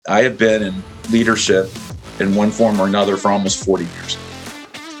I have been in leadership in one form or another for almost 40 years.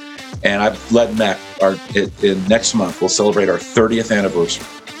 And I've led MEC. In next month, we'll celebrate our 30th anniversary.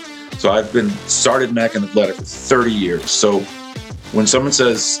 So I've started MEC and have led it for 30 years. So when someone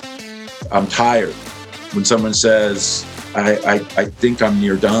says, I'm tired, when someone says, I think I'm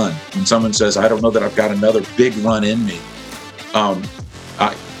near done, when someone says, I don't know that I've got another big run in me,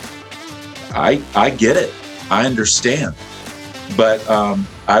 I get it. I understand. But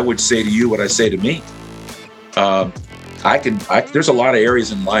I would say to you what I say to me. There's a lot of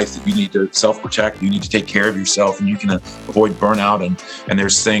areas in life that you need to self-protect. You need to take care of yourself, and you can avoid burnout. And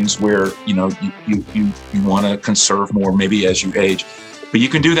there's things where you want to conserve more, maybe as you age. But you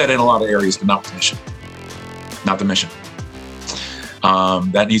can do that in a lot of areas, but not the mission. Not the mission.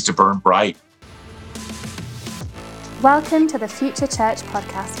 That needs to burn bright. Welcome to the Future Church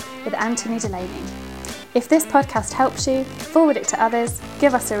podcast with Anthony Delaney. If this podcast helps you, forward it to others,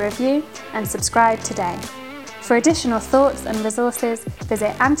 give us a review, and subscribe today. For additional thoughts and resources,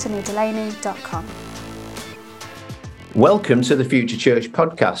 visit anthonydelaney.com. Welcome to the Future Church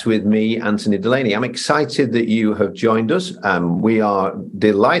podcast with me, Anthony Delaney. I'm excited that you have joined us. We are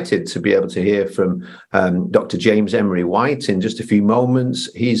delighted to be able to hear from Dr. James Emery White in just a few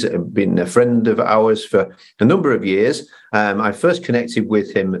moments. He's been a friend of ours for a number of years. I first connected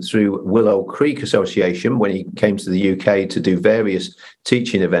with him through Willow Creek Association when he came to the UK to do various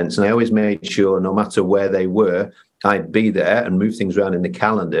teaching events. And I always made sure, no matter where they were, I'd be there and move things around in the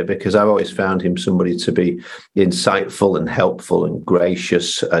calendar, because I've always found him somebody to be insightful and helpful and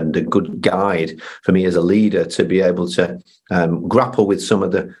gracious and a good guide for me as a leader to be able to grapple with some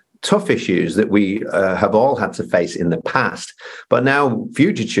of the tough issues that we have all had to face in the past. But now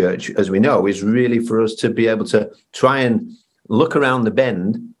Future Church, as we know, is really for us to be able to try and look around the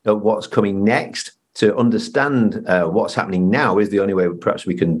bend at what's coming next. To understand what's happening now is the only way perhaps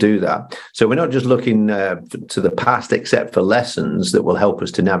we can do that. So we're not just looking to the past, except for lessons that will help us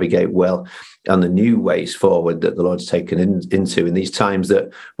to navigate well on the new ways forward that the Lord's taken into in these times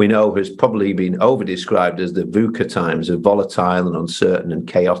that we know has probably been over-described as the VUCA times, of volatile and uncertain and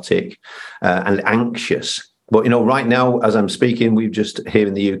chaotic and anxious. But, right now, as I'm speaking, we've just here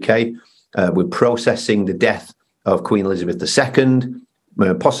in the UK, we're processing the death of Queen Elizabeth II,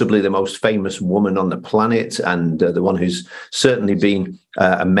 possibly the most famous woman on the planet, and the one who's certainly been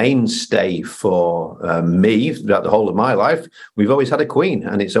a mainstay for me throughout the whole of my life. We've always had a queen,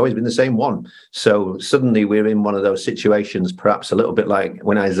 and it's always been the same one. So suddenly we're in one of those situations, perhaps a little bit like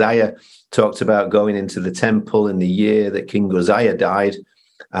when Isaiah talked about going into the temple in the year that King Uzziah died.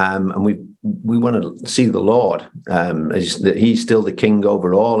 And we want to see the Lord, that he's still the king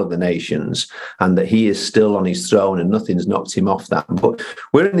over all of the nations, and that he is still on his throne and nothing's knocked him off that. But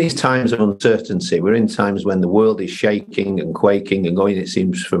we're in these times of uncertainty. We're in times when the world is shaking and quaking and going, it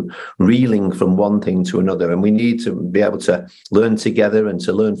seems, from reeling from one thing to another. And we need to be able to learn together and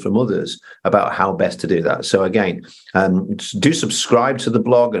to learn from others about how best to do that. So again, do subscribe to the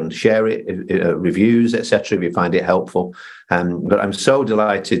blog and share it, reviews, etc., if you find it helpful. But I'm so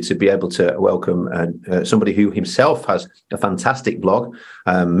delighted to be able to welcome somebody who himself has a fantastic blog.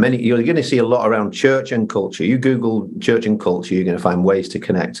 You're going to see a lot around church and culture. You Google church and culture, you're going to find ways to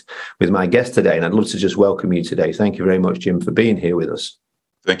connect with my guest today. And I'd love to just welcome you today. Thank you very much, Jim, for being here with us.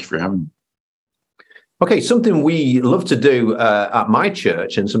 Thank you for having me. Okay, something we love to do at my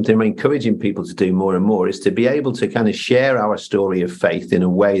church, and something we're encouraging people to do more and more, is to be able to kind of share our story of faith in a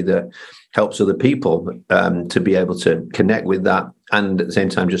way that helps other people to be able to connect with that, and at the same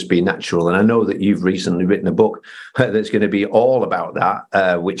time just be natural. And I know that you've recently written a book that's going to be all about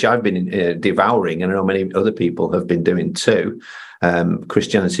that, which I've been devouring, and I know many other people have been doing too,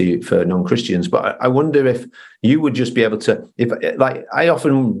 Christianity for non-Christians. But I wonder if you would just be able to, I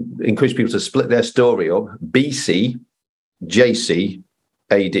often encourage people to split their story up: BC, JC,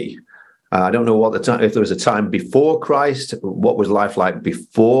 AD. I don't know what the time, if there was a time before Christ, what was life like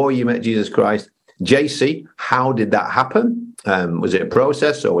before you met Jesus Christ? JC, how did that happen? Was it a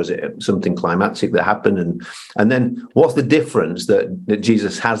process, or was it something climactic that happened? And then what's the difference that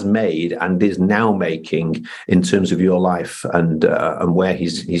Jesus has made and is now making in terms of your life and where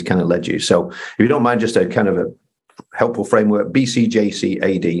he's kind of led you? So if you don't mind, just a kind of a helpful framework, BC, JC,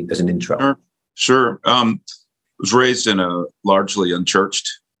 AD as an intro. Sure. I was raised in a largely unchurched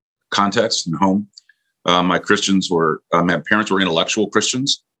context and home. My parents were intellectual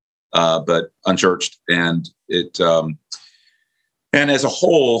Christians, but unchurched, and as a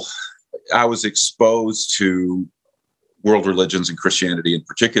whole, I was exposed to world religions and Christianity in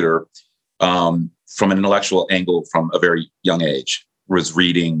particular from an intellectual angle from a very young age. Was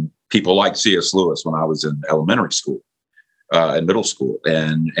reading people like C.S. Lewis when I was in elementary school. in middle school,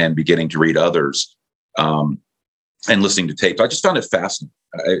 and beginning to read others, and listening to tapes. I just found it fascinating.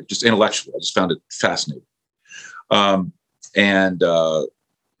 Just intellectually, I just found it fascinating.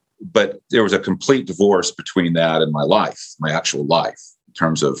 But there was a complete divorce between that and my life, my actual life, in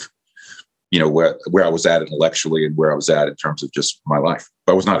terms of, where I was at intellectually and where I was at in terms of just my life.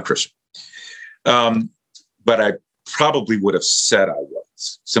 But I was not a Christian. But I probably would have said I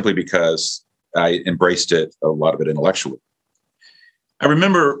was, simply because I embraced it, a lot of it intellectually. I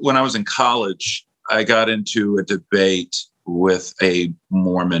remember when I was in college, I got into a debate with a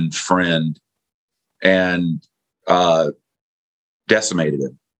Mormon friend and decimated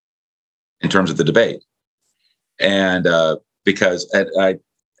him in terms of the debate. And because I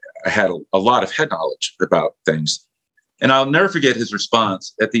had a lot of head knowledge about things. And I'll never forget his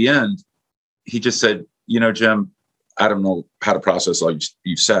response. At the end, he just said, Jim, I don't know how to process all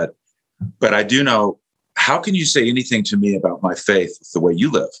you've said, but I do know, how can you say anything to me about my faith with the way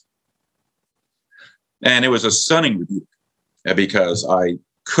you live? And it was a stunning rebuke, because I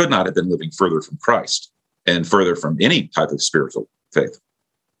could not have been living further from Christ and further from any type of spiritual faith.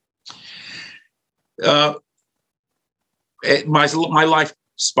 My life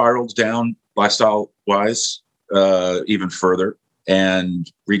spiraled down lifestyle-wise even further,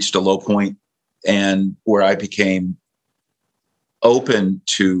 and reached a low point, and where I became open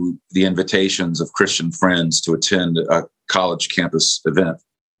to the invitations of Christian friends to attend a college campus event.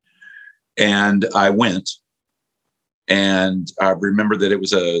 And I went, and I remember that it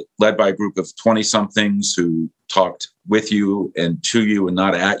was led by a group of 20-somethings who talked with you and to you and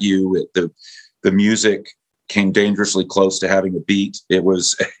not at you. The music came dangerously close to having a beat. It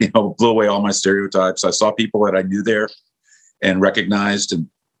was, blew away all my stereotypes. I saw people that I knew there and recognized,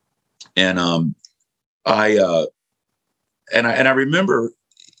 and I remember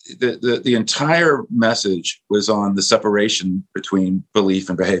the entire message was on the separation between belief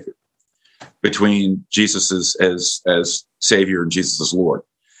and behavior, between Jesus as Savior and Jesus as Lord,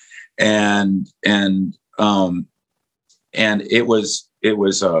 and it was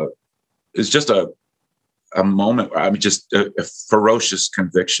just a moment where just a ferocious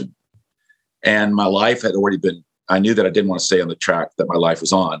conviction, and my life had already been. I knew that I didn't want to stay on the track that my life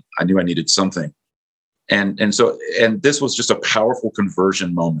was on. I knew I needed something. And this was just a powerful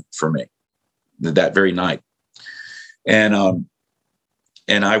conversion moment for me that very night. And I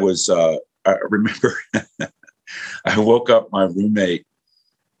was, I remember I woke up my roommate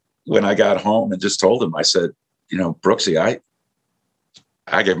when I got home and just told him, I said, Brooksy,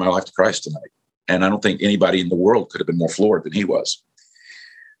 I gave my life to Christ tonight. And I don't think anybody in the world could have been more floored than he was.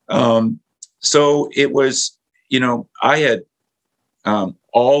 So it was, I had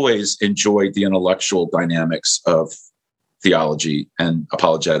always enjoyed the intellectual dynamics of theology and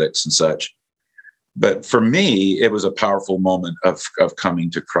apologetics and such. But for me, it was a powerful moment of coming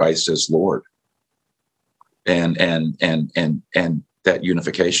to Christ as Lord, and that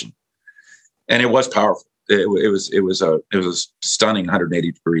unification. And it was powerful. It was a stunning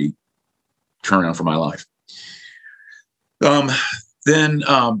 180-degree turnaround for my life.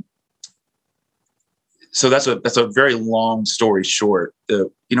 So that's a very long story short.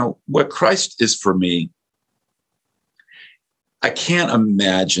 What Christ is for me, I can't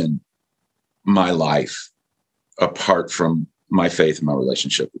imagine my life apart from my faith and my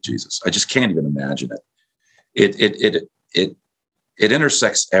relationship with Jesus. I just can't even imagine it. It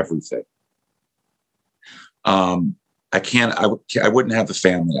intersects everything. I wouldn't have the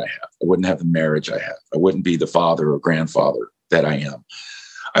family I have. I wouldn't have the marriage I have. I wouldn't be the father or grandfather that I am.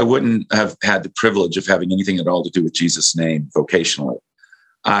 I wouldn't have had the privilege of having anything at all to do with Jesus' name vocationally.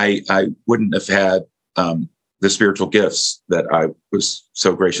 I wouldn't have had the spiritual gifts that I was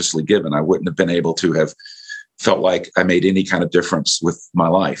so graciously given. I wouldn't have been able to have felt like I made any kind of difference with my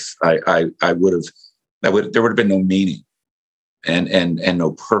life. There would have been no meaning and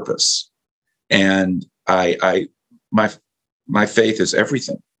no purpose. And my faith is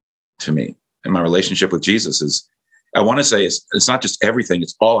everything to me, and my relationship with Jesus is. I want to say it's not just everything;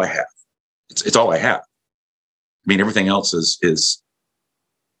 it's all I have. It's all I have. I mean, everything else is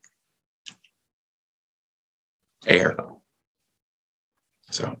air.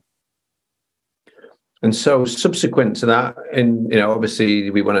 And so, subsequent to that, and obviously,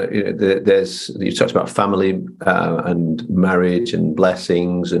 we want to. There's you talked about family and marriage and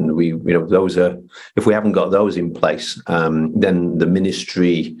blessings, and those are. If we haven't got those in place, then the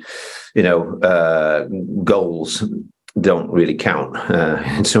ministry, goals don't really count.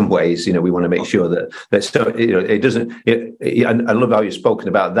 In some ways, we want to make sure that so it doesn't. I love how you've spoken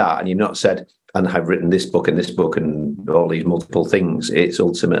about that, and you've not said, and I've written this book and all these multiple things. It's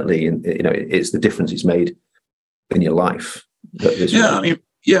ultimately, it's the difference it's made in your life.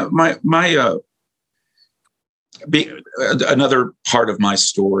 Another part of my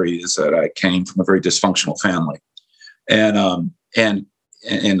story is that I came from a very dysfunctional family, and on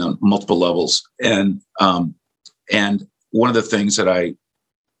multiple levels, and one of the things that I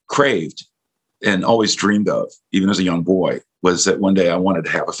craved and always dreamed of, even as a young boy, was that one day I wanted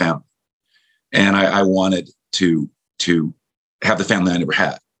to have a family, and I wanted to have the family I never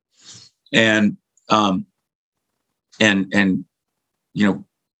had, and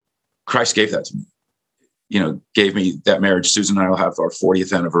Christ gave that to me. Gave me that marriage. Susan and I will have our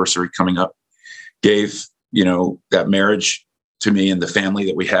 40th anniversary coming up. Gave that marriage to me and the family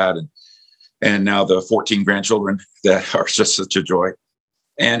that we had, and now the 14 grandchildren that are just such a joy.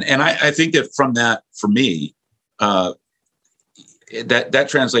 And I think that from that, for me, that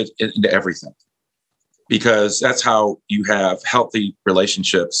translates into everything, because that's how you have healthy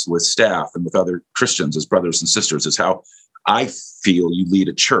relationships with staff and with other Christians as brothers and sisters. Is how I feel you lead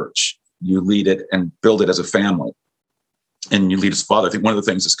a church. You lead it and build it as a family, and you lead as a father. I think one of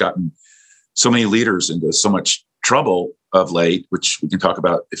the things that's gotten so many leaders into so much trouble of late, which we can talk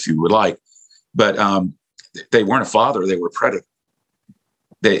about if you would like, but they weren't a father; they were a predator.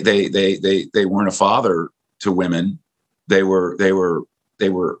 They weren't a father to women. They were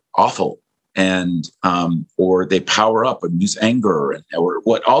awful, and or they power up and use anger, or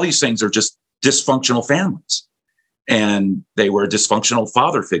what? All these things are just dysfunctional families. And they were a dysfunctional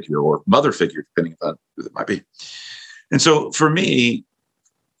father figure or mother figure, depending on who it might be. And so for me,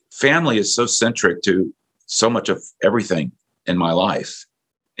 family is so centric to so much of everything in my life.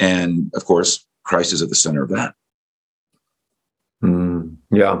 And of course, Christ is at the center of that.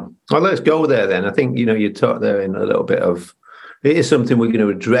 Yeah. Well, let's go there then. I think, you talked there in a little bit of, it is something we're going to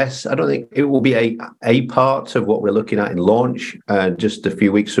address. I don't think it will be a part of what we're looking at in launch. Just a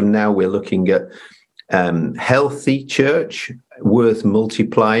few weeks from now, we're looking at healthy church worth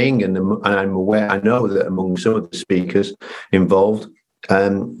multiplying, and I'm aware, I know that among some of the speakers involved,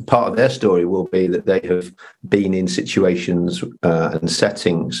 part of their story will be that they have been in situations and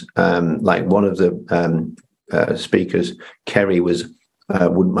settings, like one of the speakers, Kerry,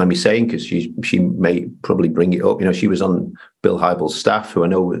 wouldn't mind me saying, because she may probably bring it up. She was on Bill Hybels' staff, who I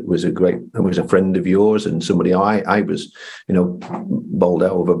know was a friend of yours, and somebody I was, bowled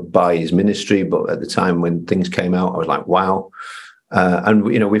over by his ministry. But at the time when things came out, I was like, wow. And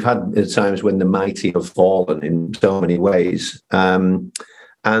we've had times when the mighty have fallen in so many ways. And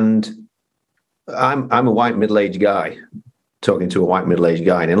I'm a white middle-aged guy talking to a white middle-aged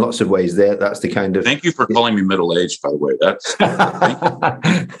guy, and in lots of ways that's the kind of... Thank you for calling me middle-aged, by the way.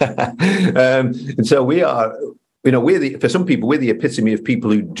 And so we are, for some people, we're the epitome of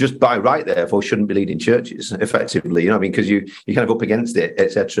people who just by right, therefore, shouldn't be leading churches effectively, because you're kind of up against it,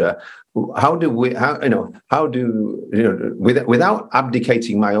 etc. Without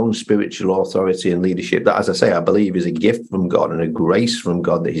abdicating my own spiritual authority and leadership, that, as I say, I believe is a gift from God and a grace from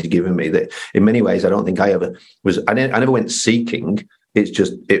God that he's given me, that in many ways, I don't think I never went seeking. It's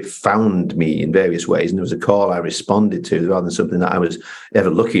just, it found me in various ways, and there was a call I responded to rather than something that I was ever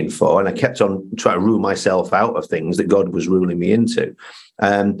looking for. And I kept on trying to rule myself out of things that God was ruling me into.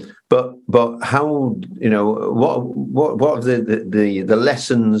 But how, what are the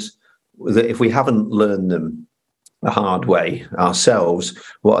lessons that, if we haven't learned them the hard way ourselves,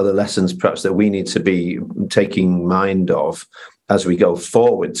 what are the lessons perhaps that we need to be taking mind of as we go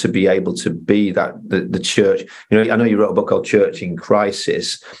forward to be able to be that the church? I know you wrote a book called Church in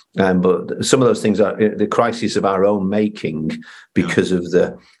Crisis, but some of those things are the crisis of our own making because of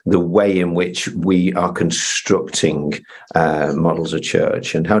the way in which we are constructing models of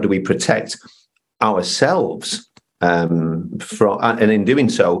church, and how do we protect ourselves from, and in doing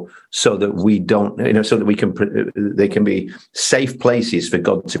so that we don't, so that they can be safe places for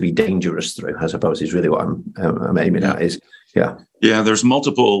God to be dangerous through, I suppose, is really what I'm aiming at. Is there's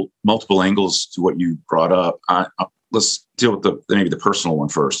multiple angles to what you brought up. Let's deal with maybe the personal one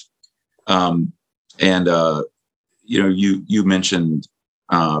first. You mentioned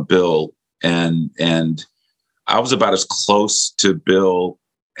Bill, and I was about as close to Bill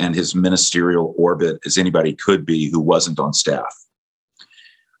and his ministerial orbit as anybody could be who wasn't on staff.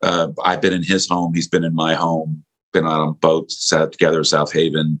 I've been in his home, he's been in my home, been out on boats, sat together at South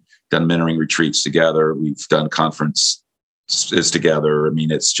Haven, done mentoring retreats together. We've done conferences together. I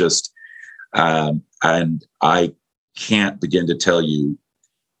mean, it's just, and I can't begin to tell you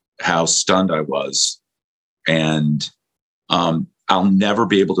how stunned I was. And I'll never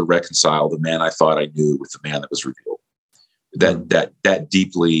be able to reconcile the man I thought I knew with the man that was revealed. That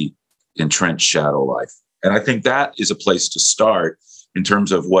deeply entrenched shadow life. And I think that is a place to start in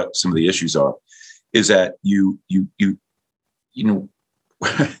terms of what some of the issues are. is that you know,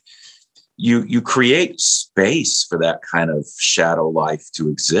 you create space for that kind of shadow life to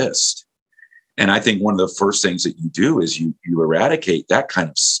exist. And I think one of the first things that you do is you eradicate that kind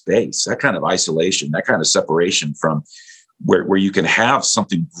of space, that kind of isolation, that kind of separation from where you can have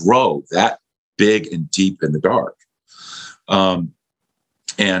something grow that big and deep in the dark. I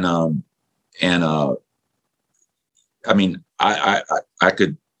mean, I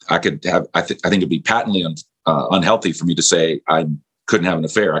could have, I think it'd be patently unhealthy for me to say I couldn't have an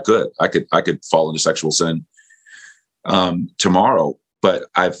affair. I could fall into sexual sin tomorrow, but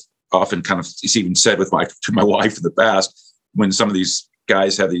I've often kind of even said to my wife in the past, when some of these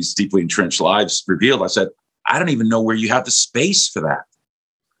guys have these deeply entrenched lives revealed, I said, I don't even know where you have the space for that.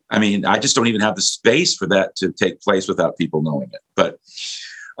 I mean, I just don't even have the space for that to take place without people knowing it. But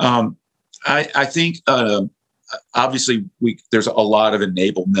I think obviously there's a lot of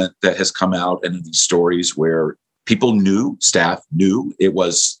enablement that has come out in these stories where people knew, staff knew, it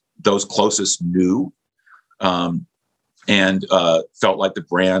was those closest knew, and felt like the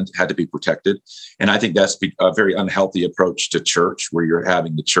brand had to be protected. And I think that's a very unhealthy approach to church, where you're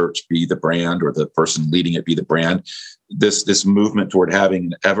having the church be the brand or the person leading it be the brand. This movement toward having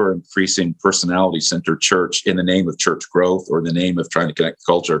an ever increasing personality-centered church in the name of church growth or in the name of trying to connect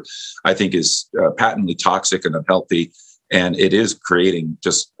culture, I think is patently toxic and unhealthy. And it is creating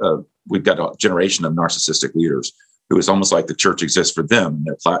we've got a generation of narcissistic leaders who is almost like the church exists for them and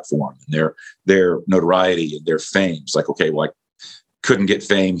their platform and their notoriety and their fame. It's like, okay, well, I couldn't get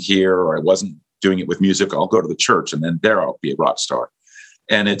fame here, or I wasn't doing it with music. I'll go to the church and then there I'll be a rock star.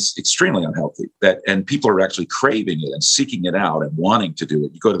 And it's extremely unhealthy and people are actually craving it and seeking it out and wanting to do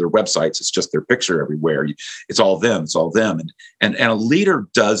it. You go to their websites, it's just their picture everywhere. It's all them. And a leader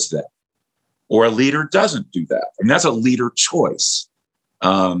does that, or a leader doesn't do that. And that's a leader choice,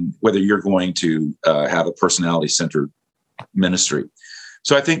 whether you're going to have a personality-centered ministry.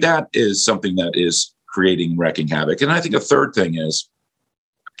 So I think that is something that is creating, wrecking havoc. And I think a third thing is,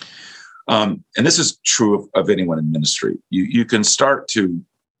 and this is true of anyone in ministry, you can start to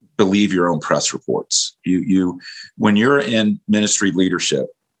believe your own press reports. When you're in ministry leadership,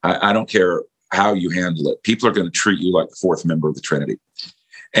 I don't care how you handle it, people are going to treat you like the fourth member of the Trinity.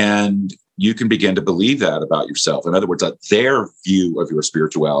 And you can begin to believe that about yourself. In other words, that their view of your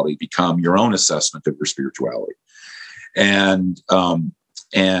spirituality become your own assessment of your spirituality. And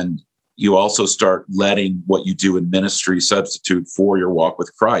you also start letting what you do in ministry substitute for your walk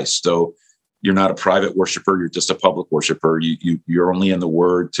with Christ. So you're not a private worshiper; you're just a public worshiper. You're only in the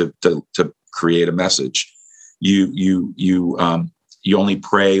Word to create a message. You only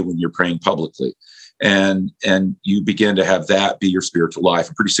pray when you're praying publicly, and you begin to have that be your spiritual life.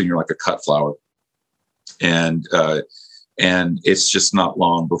 And pretty soon you're like a cut flower, and it's just not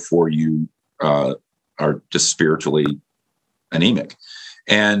long before you are just spiritually anemic.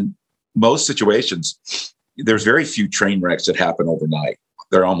 And most situations, there's very few train wrecks that happen overnight.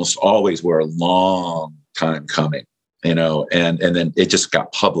 They're almost always were a long time coming, and then it just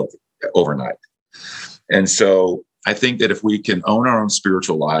got public overnight. And so I think that if we can own our own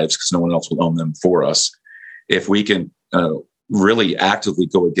spiritual lives, because no one else will own them for us, if we can really actively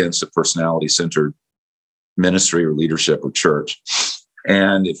go against a personality-centered ministry or leadership or church,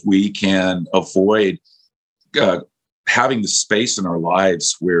 and if we can avoid having the space in our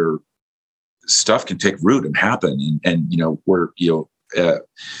lives where stuff can take root and happen,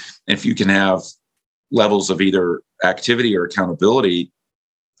 if you can have levels of either activity or accountability,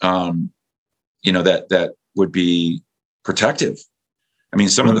 that would be protective. I mean,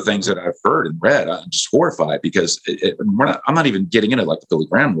 some of the things that I've heard and read, I'm just horrified because I'm not even getting into like the Billy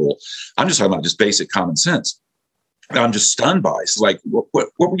Graham rule. I'm just talking about just basic common sense. I'm just stunned by it. It's like, what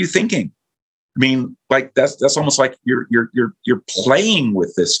were you thinking? I mean, like that's almost like you're playing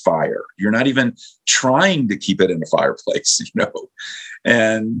with this fire. You're not even trying to keep it in a fireplace,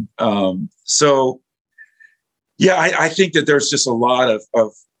 And so, yeah, I think that there's just a lot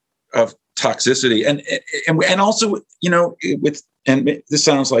of toxicity, and also, this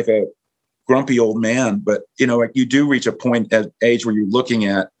sounds like a grumpy old man, but like you do reach a point at age where you're looking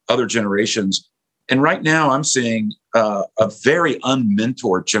at other generations. And right now I'm seeing a very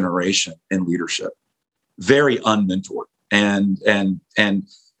unmentored generation in leadership, very unmentored, and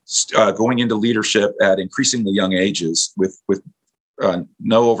going into leadership at increasingly young ages with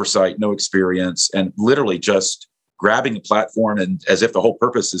no oversight, no experience, and literally just grabbing a platform and as if the whole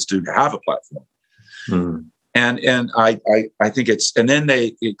purpose is to have a platform. Mm. And I think and then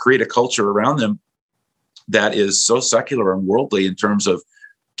they create a culture around them that is so secular and worldly in terms of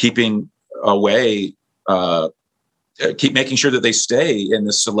keeping away, keep making sure that they stay in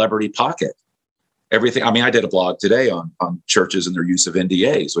the celebrity pocket. everything. I mean, I did a blog today on churches and their use of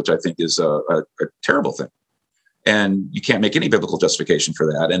NDAs, which I think is a terrible thing. And you can't make any biblical justification for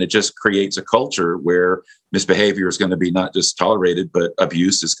that. And it just creates a culture where misbehavior is going to be not just tolerated, but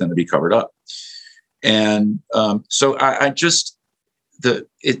abuse is going to be covered up. And so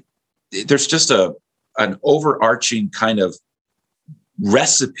there's just an overarching kind of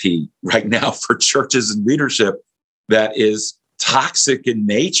recipe right now for churches and leadership that is toxic in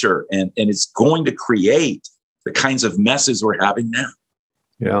nature, and it's going to create the kinds of messes we're having now.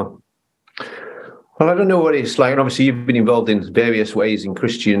 Yeah. Well, I don't know what it's like. And obviously, you've been involved in various ways in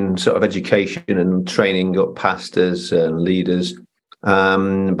Christian sort of education and training up pastors and leaders.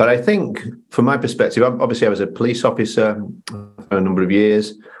 But I think, from my perspective, obviously, I was a police officer for a number of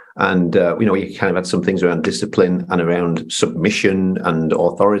years. And, you kind of had some things around discipline and around submission and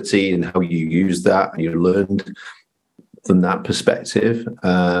authority and how you use that. And you learned from that perspective.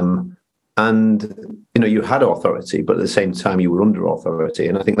 And, you had authority, but at the same time, you were under authority.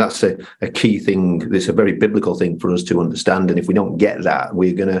 And I think that's a key thing. It's a very biblical thing for us to understand. And if we don't get that,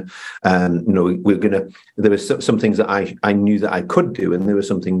 we're going to, there were some things that I knew that I could do, and there were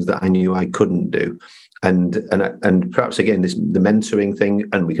some things that I knew I couldn't do. And perhaps, again, the mentoring thing,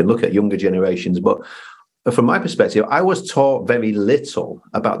 and we can look at younger generations. But from my perspective, I was taught very little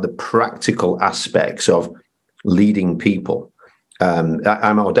about the practical aspects of leading people.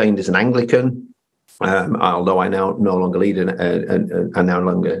 I'm ordained as an Anglican, although I now no longer lead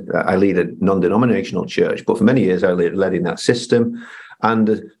I lead a non-denominational church. But for many years, I led in that system.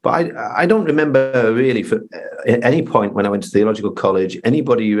 But I don't remember really at any point when I went to theological college,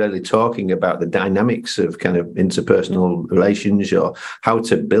 anybody really talking about the dynamics of kind of interpersonal relations or how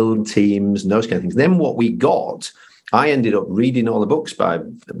to build teams and those kind of things. Then what we got, I ended up reading all the books by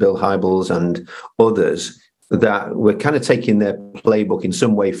Bill Hybels and others that were kind of taking their playbook in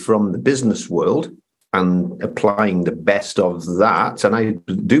some way from the business world and applying the best of that. And I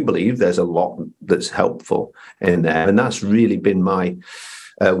do believe there's a lot that's helpful in there. And that's really been my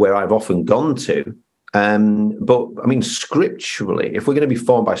where I've often gone to. But I mean, scripturally, if we're going to be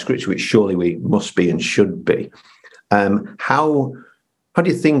formed by scripture, which surely we must be and should be, how do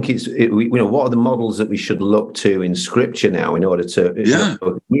you think what are the models that we should look to in scripture now in order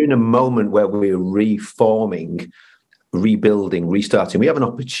to, we're in a moment where we're reforming, rebuilding, restarting. We have an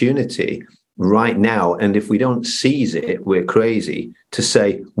opportunity right now, and if we don't seize it, we're crazy to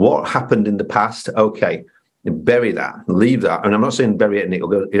say what happened in the past. Okay, bury that, leave that. And I'm not saying bury it and it'll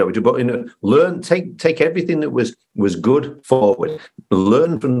go, but learn, take everything that was good forward,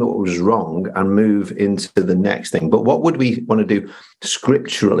 learn from what was wrong, and move into the next thing. But what would we want to do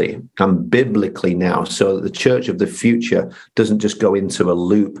scripturally and biblically now, so that the church of the future doesn't just go into a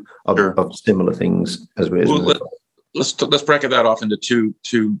loop of similar things as we? Let's bracket that off into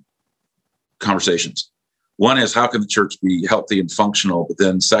two conversations. One is, how can the church be healthy and functional? But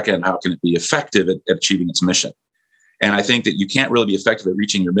then second, how can it be effective at achieving its mission? And I think that you can't really be effective at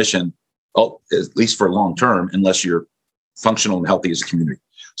reaching your mission, at least for long term, unless you're functional and healthy as a community.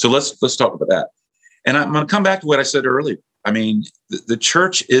 So let's talk about that. And I'm going to come back to what I said earlier. I mean, the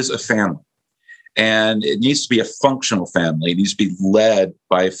church is a family, and it needs to be a functional family. It needs to be led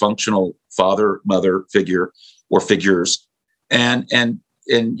by a functional father, mother figure or figures.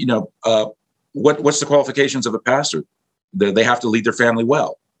 What's the qualifications of a pastor? They have to lead their family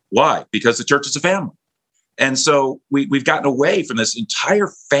well. Why? Because the church is a family. And so we've gotten away from this entire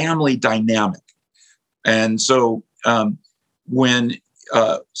family dynamic. And so so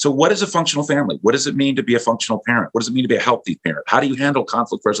what is a functional family? What does it mean to be a functional parent? What does it mean to be a healthy parent? How do you handle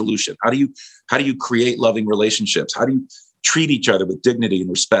conflict resolution? How do you create loving relationships? How do you treat each other with dignity and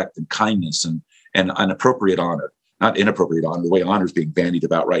respect and kindness and appropriate honor? Not inappropriate honor. The way honor is being bandied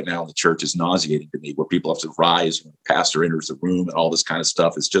about right now in the church is nauseating to me, where people have to rise when the pastor enters the room and all this kind of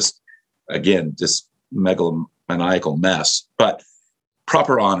stuff. It's just, again, this megalomaniacal mess. But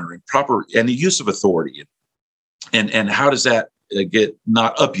proper honor and the use of authority and how does that get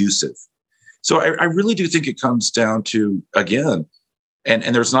not abusive? So I really do think it comes down to, again,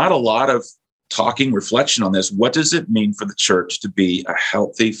 and there's not a lot of talking reflection on this. What does it mean for the church to be a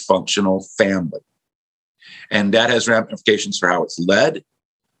healthy, functional family? And that has ramifications for how it's led,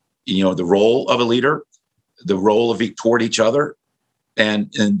 the role of a leader, the role of toward each other. And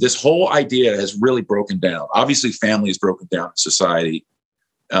this whole idea has really broken down. Obviously, family is broken down in society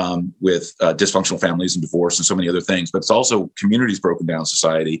with dysfunctional families and divorce and so many other things. But it's also communities broken down in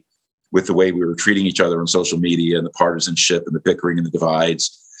society with the way we were treating each other on social media and the partisanship and the bickering and the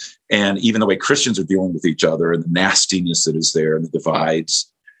divides. And even the way Christians are dealing with each other and the nastiness that is there and the divides.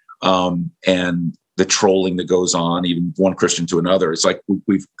 And the trolling that goes on, even one Christian to another. It's like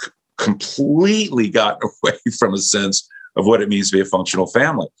we've completely gotten away from a sense of what it means to be a functional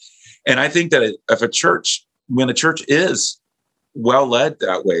family. And I think that when a church is well led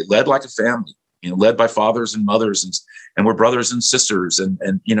that way, led like a family, led by fathers and mothers, and we're brothers and sisters, and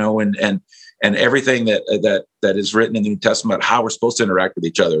everything that is written in the New Testament about how we're supposed to interact with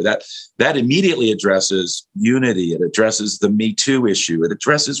each other, that immediately addresses unity. It addresses the Me Too issue. It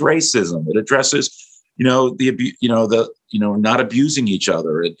addresses racism. It addresses not abusing each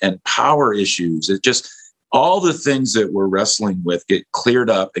other, and power issues. It just, all the things that we're wrestling with get cleared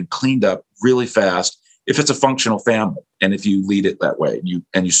up and cleaned up really fast if it's a functional family, and if you lead it that way,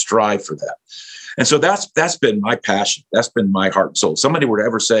 and you strive for that. And so that's been my passion. That's been my heart and soul. If somebody were to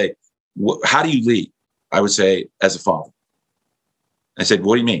ever say, how do you lead? I would say, as a father. I said,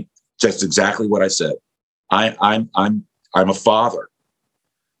 what do you mean? Just exactly what I said. I'm a father.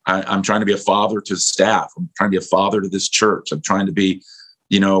 I'm trying to be a father to staff. I'm trying to be a father to this church. I'm trying to be,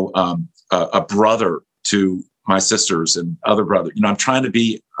 a brother to my sisters and other brothers. I'm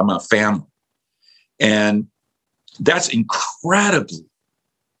a family. And that's incredibly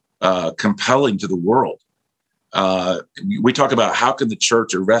compelling to the world. We talk about how can the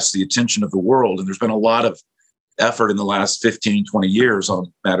church arrest the attention of the world? And there's been a lot of effort in the last 15, 20 years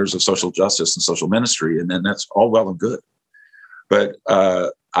on matters of social justice and social ministry. And then that's all well and good. But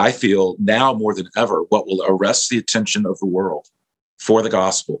I feel now more than ever, what will arrest the attention of the world for the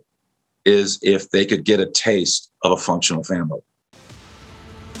gospel is if they could get a taste of a functional family.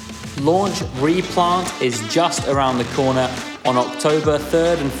 Launch Replant is just around the corner on October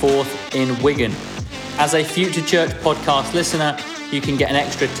 3rd and 4th in Wigan. As a Future Church podcast listener, you can get an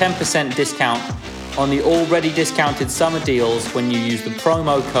extra 10% discount on the already discounted summer deals when you use the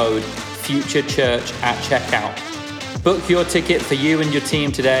promo code FutureChurch at checkout. Book your ticket for you and your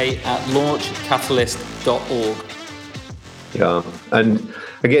team today at launchcatalyst.org. Yeah, and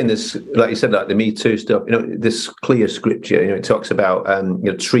again, this, like you said, like the Me Too stuff. This clear scripture. It talks about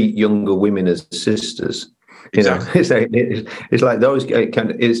treat younger women as sisters. Exactly. It's like those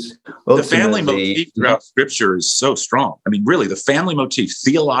kind of is the family motif throughout Scripture is so strong. I mean, really, the family motif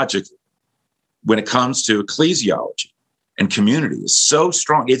theologically, when it comes to ecclesiology and community, is so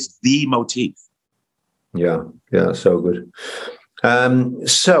strong. It's the motif. Yeah, so good.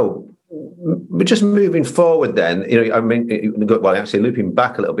 So we're just moving forward then, actually looping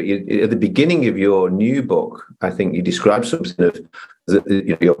back a little bit, at the beginning of your new book, I think you described something of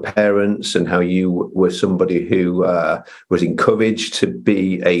your parents and how you were somebody who was encouraged to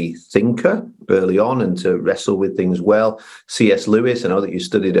be a thinker early on and to wrestle with things well. C.S. Lewis, I know that you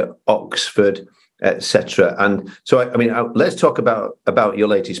studied at Oxford, etc. And so, let's talk about your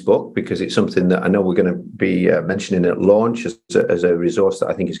latest book, because it's something that I know we're going to be mentioning at launch as a resource that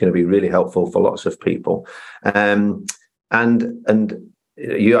I think is going to be really helpful for lots of people. And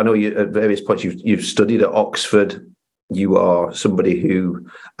you, I know you, at various points you've studied at Oxford. You are somebody who,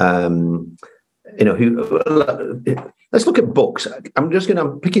 let's look at books. I'm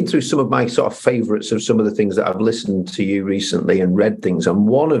picking through some of my sort of favorites of some of the things that I've listened to you recently and read things. And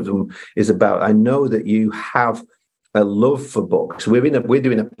one of them is about, I know that you have a love for books. We're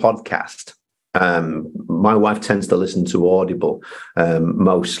doing a podcast. My wife tends to listen to Audible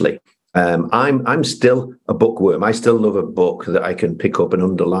mostly. I'm still a bookworm. I still love a book that I can pick up and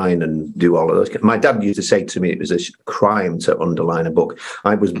underline and do all of those. My dad used to say to me it was a crime to underline a book.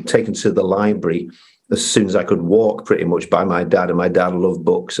 I was taken to the library as soon as I could walk, pretty much, by my dad, and my dad loved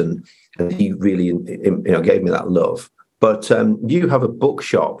books, and he really gave me that love. But you have a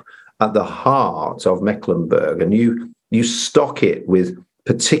bookshop at the heart of Mecklenburg, and you stock it with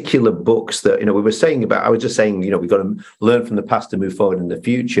particular books that, we were saying about, I was just saying, we've got to learn from the past to move forward in the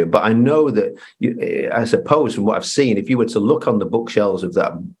future. But I know that, I suppose from what I've seen, if you were to look on the bookshelves of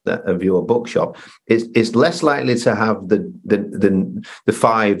of your bookshop, it's less likely to have the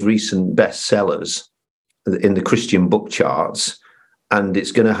 5 recent bestsellers in the Christian book charts. And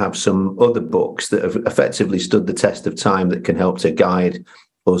it's going to have some other books that have effectively stood the test of time that can help to guide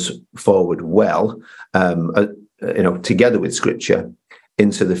us forward well, together with Scripture,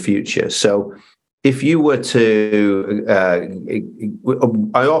 into the future. So if you were to,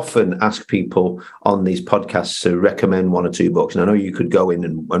 I often ask people on these podcasts to recommend 1 or 2 books. And I know you could go in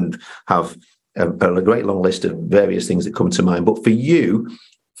and have a great long list of various things that come to mind. But for you,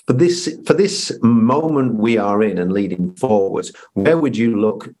 for this moment we are in and leading forwards, where would you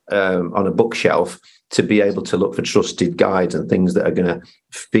look on a bookshelf to be able to look for trusted guides and things that are going to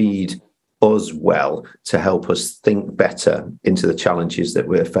feed us well to help us think better into the challenges that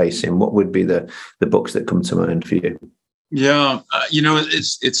we're facing? What would be the books that come to mind for you? Yeah,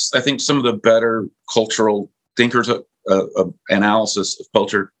 it's I think some of the better cultural thinkers of analysis of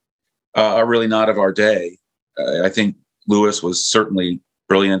culture are really not of our day. I think Lewis was certainly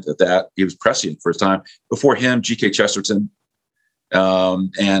brilliant at that. He was prescient for his time. Before him, G.K. Chesterton,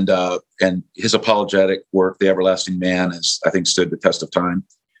 and his apologetic work, The Everlasting Man, has, I think, stood the test of time.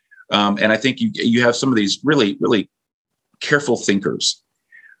 And I think you have some of these really, really careful thinkers.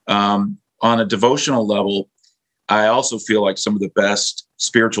 On a devotional level, I also feel like some of the best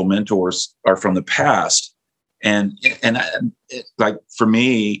spiritual mentors are from the past. And like for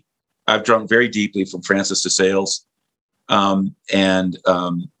me, I've drunk very deeply from Francis de Sales. Though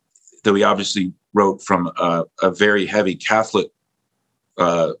he obviously wrote from a very heavy Catholic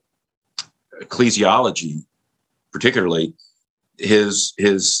ecclesiology, particularly, his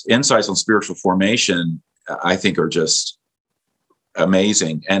insights on spiritual formation, I think, are just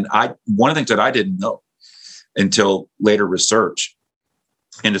amazing. And one of the things that I didn't know until later research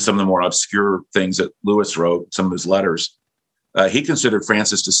into some of the more obscure things that Lewis wrote, some of his letters, he considered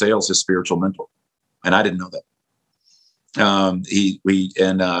Francis de Sales his spiritual mentor, and I didn't know that.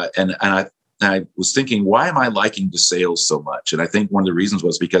 I was thinking, why am I liking de Sales so much? And I think one of the reasons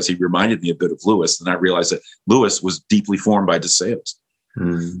was because he reminded me a bit of Lewis, and I realized that Lewis was deeply formed by de Sales.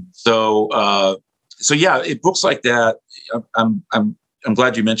 So yeah, books like that. I'm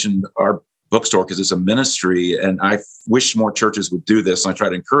glad you mentioned our bookstore, because it's a ministry, and I wish more churches would do this. And I try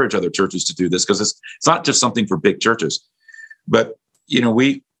to encourage other churches to do this, because it's not just something for big churches, but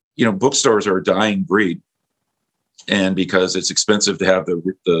bookstores are a dying breed. And because it's expensive to have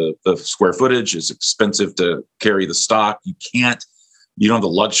the square footage, it's expensive to carry the stock. You don't have the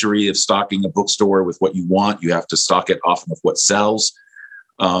luxury of stocking a bookstore with what you want. You have to stock it often with what sells.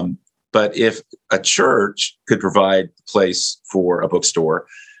 But if a church could provide a place for a bookstore,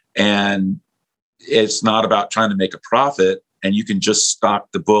 and it's not about trying to make a profit, and you can just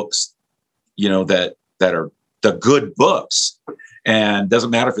stock the books, that are the good books. And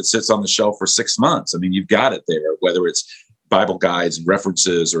doesn't matter if it sits on the shelf for 6 months. I mean, you've got it there, whether it's Bible guides and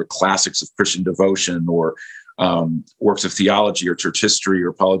references, or classics of Christian devotion, or works of theology, or church history, or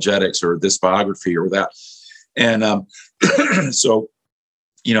apologetics, or this biography, or that. And so,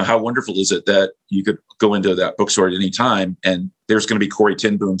 how wonderful is it that you could go into that bookstore at any time, and there's going to be Corrie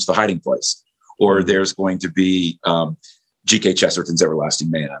ten Boom's The Hiding Place, or there's going to be G.K. Chesterton's Everlasting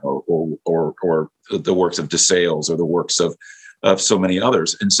Man, or the works of de Sales, or the works of so many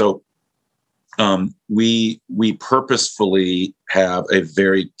others. And so we purposefully have a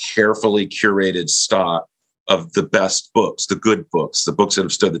very carefully curated stock of the best books, the good books, the books that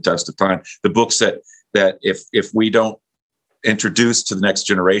have stood the test of time, the books that if we don't introduce to the next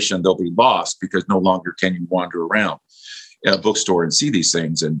generation, they'll be lost, because no longer can you wander around a bookstore and see these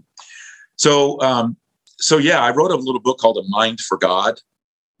things. And so yeah, I wrote a little book called A Mind for God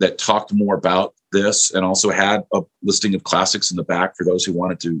that talked more about this, and also had a listing of classics in the back for those who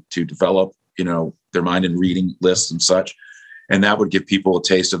wanted to develop, their mind in reading lists and such. And that would give people a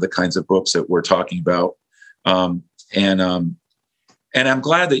taste of the kinds of books that we're talking about. And I'm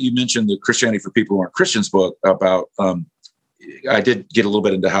glad that you mentioned the Christianity for People Who Aren't Christians book about, I did get a little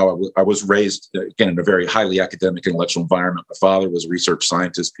bit into how I was raised, again, in a very highly academic intellectual environment. My father was a research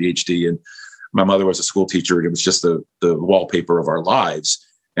scientist, PhD, and my mother was a school teacher. And it was just the wallpaper of our lives.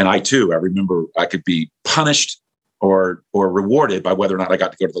 And I remember I could be punished or rewarded by whether or not I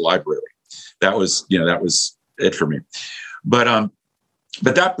got to go to the library. That was it for me. But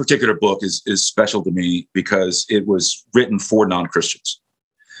that particular book is special to me because it was written for non-Christians.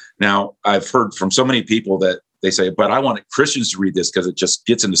 Now, I've heard from so many people that they say, but I wanted Christians to read this because it just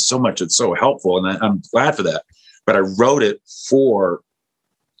gets into so much. It's so helpful. And I'm glad for that. But I wrote it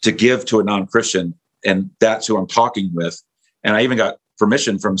to give to a non-Christian, and that's who I'm talking with. And I even got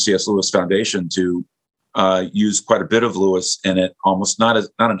permission from C.S. Lewis Foundation to use quite a bit of Lewis in it, almost not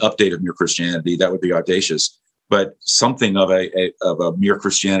an update of Mere Christianity, that would be audacious, but something of a Mere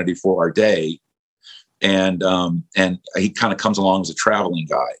Christianity for our day. And he kind of comes along as a traveling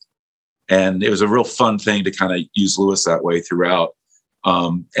guide. And it was a real fun thing to kind of use Lewis that way throughout,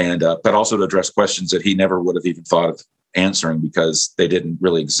 but also to address questions that he never would have even thought of answering because they didn't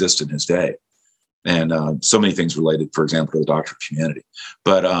really exist in his day. And so many things related, for example, to the doctrine of humanity.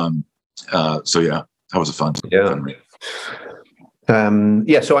 But so yeah, that was a fun read.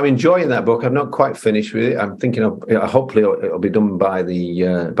 So I'm enjoying that book. I'm not quite finished with it. I'm thinking hopefully it'll be done by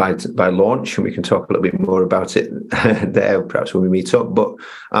by launch, and we can talk a little bit more about it there, perhaps when we meet up. But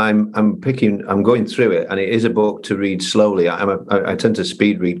I'm going through it, and it is a book to read slowly. I tend to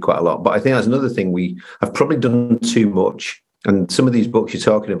speed read quite a lot, but I think that's another thing I've probably done too much And some of these books you're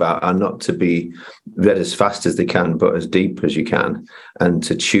talking about are not to be read as fast as they can, but as deep as you can, and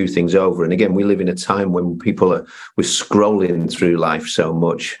to chew things over. And again, we live in a time when we're scrolling through life so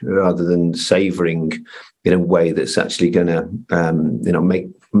much rather than savoring in a way that's actually going to, make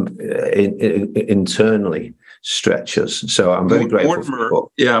internally stretch us. So I'm very grateful for the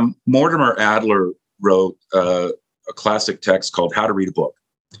book. Yeah, Mortimer Adler wrote a classic text called How to Read a Book.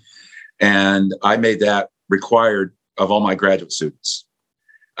 And I made that required of all my graduate students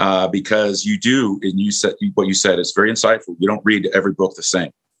because you do, and you said what you said is very insightful. You don't read every book the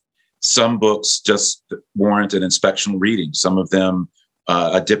same. Some books just warrant an inspectional reading. Some of them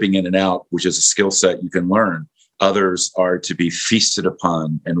a dipping in and out, which is a skill set you can learn. Others are to be feasted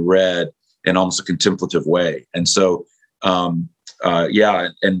upon and read in almost a contemplative way. And so, and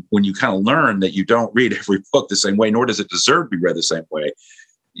when you kind of learn that you don't read every book the same way, nor does it deserve to be read the same way,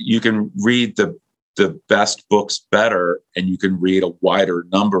 you can read the best books better, and you can read a wider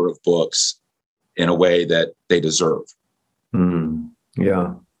number of books in a way that they deserve.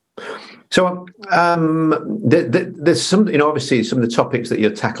 Yeah. So there's some, obviously some of the topics that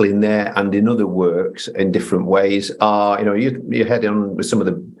you're tackling there and in other works in different ways are, you head on with some of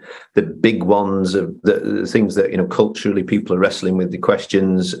the big ones of the things that, culturally people are wrestling with, the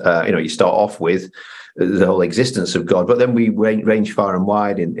questions, you start off with the whole existence of God, but then we range far and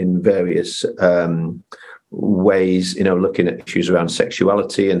wide in various ways, looking at issues around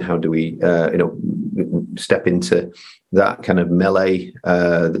sexuality and how do we, step into that kind of melee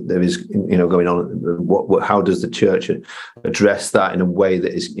that there is, going on. How does the church address that in a way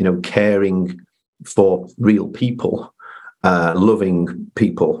that is, caring for real people, loving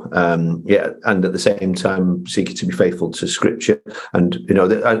people, and at the same time seeking to be faithful to Scripture. And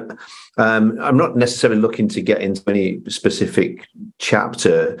I'm not necessarily looking to get into any specific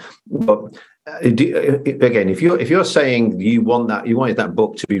chapter, but again, if you're saying you wanted that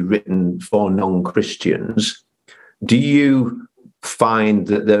book to be written for non-Christians, do you find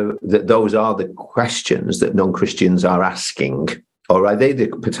that those are the questions that non-Christians are asking, or are they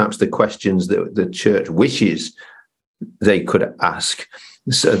perhaps the questions that the church wishes they could ask,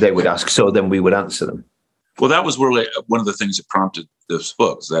 so they would ask, so then we would answer them? Well, that was really one of the things that prompted this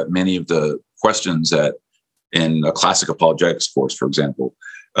book, that many of the questions that in a classic apologetics course, for example,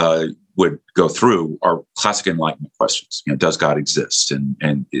 would go through are classic Enlightenment questions. Does God exist,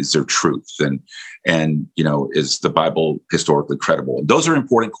 and is there truth, and is the Bible historically credible? And those are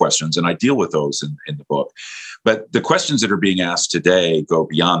important questions, and I deal with those in the book. But the questions that are being asked today go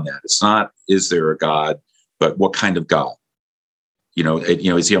beyond that. It's not, is there a God, but what kind of God?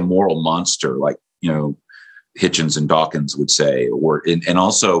 Is he a moral monster, like Hitchens and Dawkins would say, and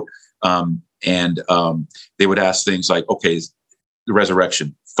also they would ask things like, okay, the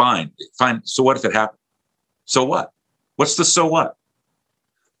resurrection, fine. So what if it happened? So what? What's the so what?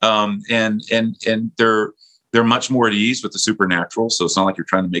 And they're much more at ease with the supernatural. So it's not like you're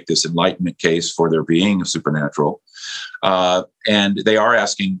trying to make this Enlightenment case for there being a supernatural. And they are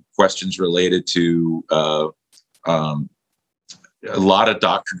asking questions related to a lot of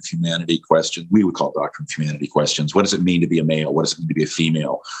doctrine of humanity questions. We would call doctrine of humanity questions. What does it mean to be a male? What does it mean to be a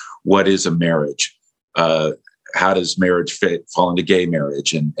female? What is a marriage? How does marriage fall into gay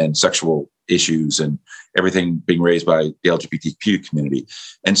marriage and sexual issues and everything being raised by the LGBTQ community?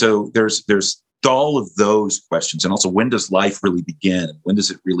 And so there's all of those questions. And also, when does life really begin? When does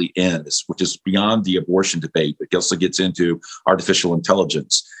it really end? Which is beyond the abortion debate, but also gets into artificial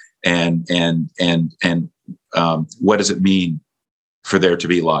intelligence and what does it mean for there to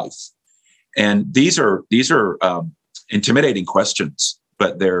be life? And these are intimidating questions,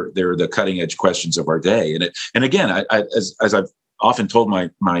 but they're the cutting edge questions of our day. And again, as I've often told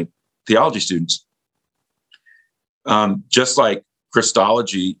my theology students, just like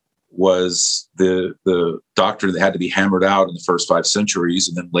Christology was the doctrine that had to be hammered out in the first 5 centuries,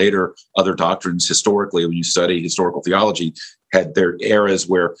 and then later other doctrines historically, when you study historical theology, had their eras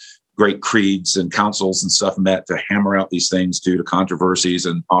where great creeds and councils and stuff met to hammer out these things due to controversies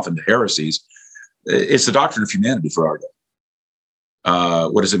and often to heresies. It's the doctrine of humanity for our day.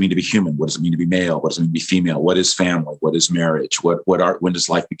 What does it mean to be human? What does it mean to be male? What does it mean to be female? What is family? What is marriage? When does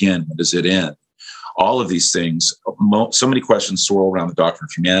life begin? When does it end? All of these things, so many questions swirl around the doctrine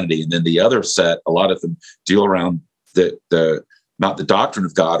of humanity. And then the other set, a lot of them deal around not the doctrine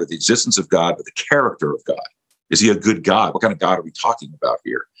of God or the existence of God, but the character of God. Is he a good God? What kind of God are we talking about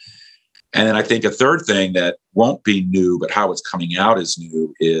here? And then I think a third thing that won't be new, but how it's coming out is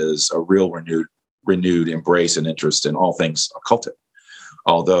new, is a real renewed embrace and interest in all things occultic.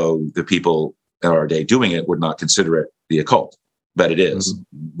 Although the people in our day doing it would not consider it the occult, but it is.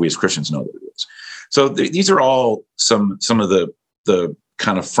 We as Christians know that it is. So these are all some of the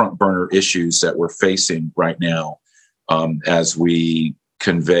kind of front burner issues that we're facing right now as we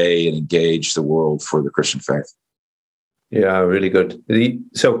convey and engage the world for the Christian faith. Yeah, really good.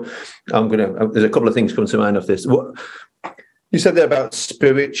 So there's a couple of things come to mind of this. What you said there about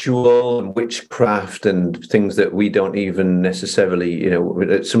spiritual and witchcraft and things that we don't even necessarily,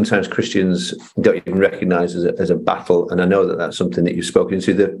 sometimes Christians don't even recognize as a battle. And I know that that's something that you've spoken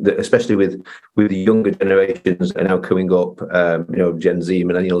to, especially with the younger generations are now coming up, Gen Z,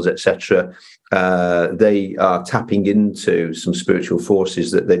 millennials, etc. They are tapping into some spiritual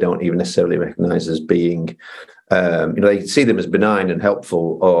forces that they don't even necessarily recognize as being, they see them as benign and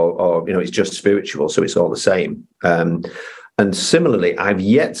helpful, or it's just spiritual, so it's all the same. And similarly, I've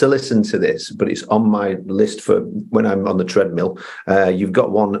yet to listen to this, but it's on my list for when I'm on the treadmill. You've got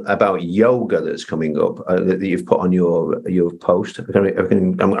one about yoga that's coming up that you've put on your post. I'm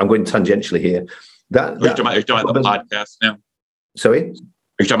going tangentially here. Are you talking about the podcast now? Sorry?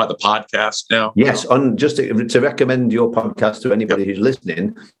 Are you talking about the podcast now? Yes, just to recommend your podcast to anybody who's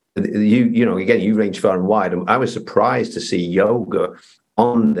listening. Again, you range far and wide. And I was surprised to see yoga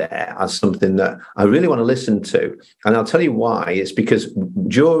on there as something that I really want to listen to. And I'll tell you why. It's because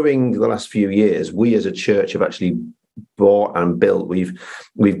during the last few years, we as a church have actually bought and built. We've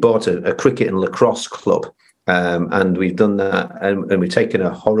bought a cricket and lacrosse club. And we've done that, and we've taken a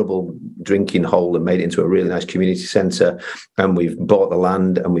horrible drinking hole and made it into a really nice community centre. And we've bought the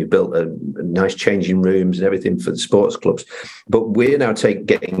land, and we've built a nice changing rooms and everything for the sports clubs. But we're now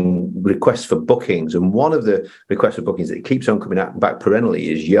getting requests for bookings, and one of the requests for bookings that keeps on coming back perennially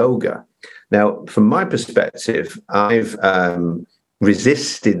is yoga. Now, from my perspective, I've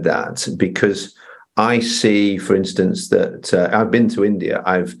resisted that because I see, for instance, that I've been to India.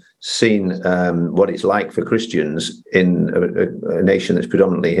 I've seen what it's like for Christians in a nation that's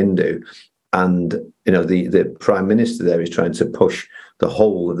predominantly Hindu. And, the prime minister there is trying to push the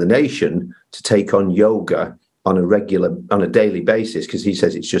whole of the nation to take on yoga on a daily basis, because he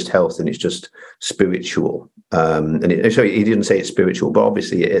says it's just health and it's just spiritual. So he didn't say it's spiritual, but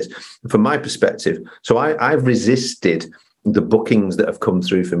obviously it is. From my perspective, so I've resisted the bookings that have come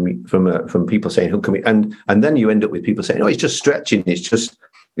through from people saying, "Who can we?" And then you end up with people saying, "Oh, it's just stretching. It's just,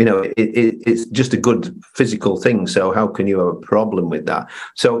 it's just a good physical thing. So how can you have a problem with that?"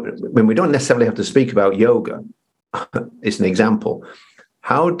 So when we don't necessarily have to speak about yoga, it's an example.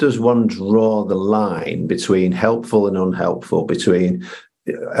 How does one draw the line between helpful and unhelpful, between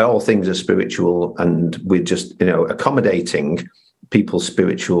all things are spiritual and we're just, accommodating people's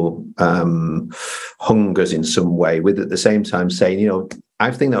spiritual hungers in some way, with at the same time saying,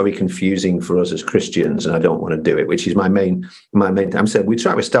 I think that would be confusing for us as Christians, and I don't want to do it, which is my main. I'm saying we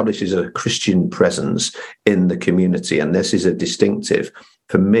try to establish as a Christian presence in the community, and this is a distinctive.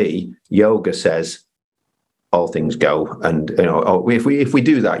 For me, yoga says all things go, and if we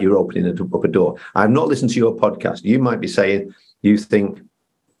do that, you're opening up a door. I've not listened to your podcast. You might be saying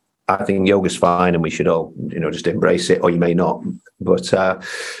I think yoga's fine and we should all, just embrace it, or you may not. But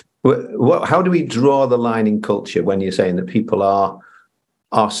how do we draw the line in culture when you're saying that people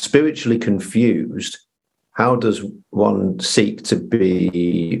are spiritually confused? How does one seek to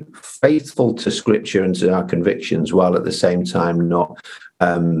be faithful to Scripture and to our convictions while at the same time not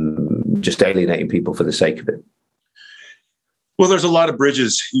just alienating people for the sake of it? Well, there's a lot of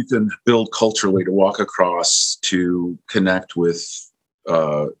bridges you can build culturally to walk across to connect with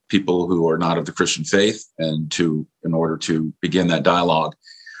people who are not of the Christian faith, and in order to begin that dialogue.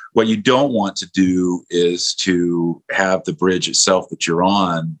 What you don't want to do is to have the bridge itself that you're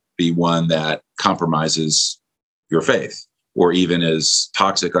on be one that compromises your faith, or even is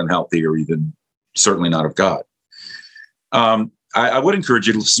toxic, unhealthy, or even certainly not of God. I would encourage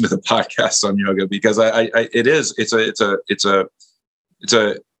you to listen to the podcast on yoga, because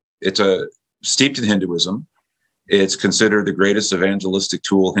it's steeped in Hinduism. It's considered the greatest evangelistic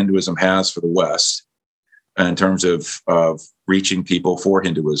tool Hinduism has for the West in terms of reaching people for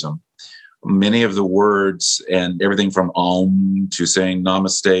Hinduism. Many of the words and everything from Om to saying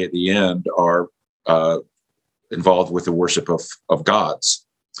Namaste at the end are involved with the worship of gods.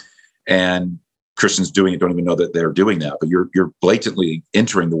 And Christians doing it don't even know that they're doing that, but you're blatantly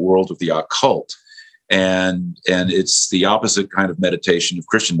entering the world of the occult. And it's the opposite kind of meditation of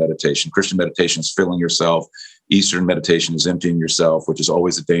Christian meditation. Christian meditation is filling yourself. Eastern meditation is emptying yourself, which is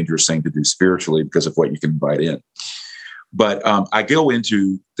always a dangerous thing to do spiritually because of what you can invite in. But I go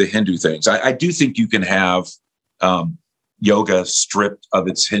into the Hindu things. I do think you can have yoga stripped of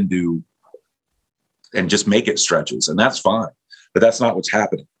its Hindu and just make it stretches, and that's fine. But that's not what's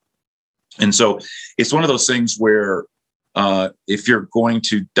happening. And so it's one of those things where if you're going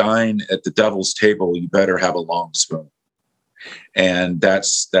to dine at the devil's table, you better have a long spoon. And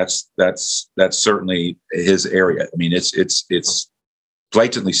that's certainly his area. I mean, it's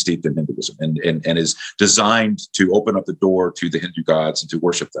blatantly steeped in Hinduism and is designed to open up the door to the Hindu gods and to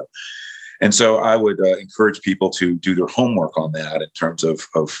worship them. And so I would encourage people to do their homework on that in terms of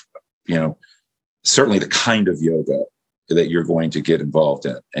certainly the kind of yoga that you're going to get involved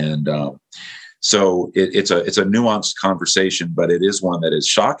in. And so it's a nuanced conversation, but it is one that is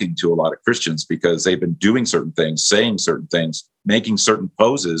shocking to a lot of Christians because they've been doing certain things, saying certain things, making certain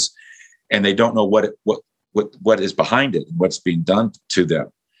poses, and they don't know what is behind it and what's being done to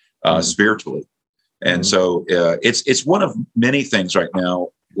them spiritually. And so it's one of many things right now,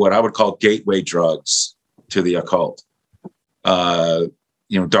 what I would call gateway drugs to the occult.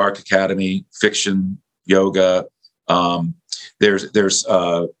 Dark academy, fiction, yoga. There's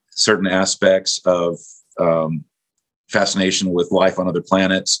certain aspects of fascination with life on other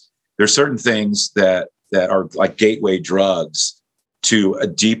planets. There's certain things that are like gateway drugs to a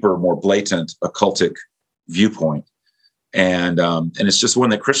deeper, more blatant occultic viewpoint. And it's just one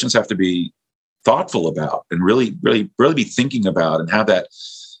that Christians have to be thoughtful about and really be thinking about and have that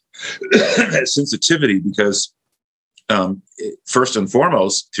sensitivity because first and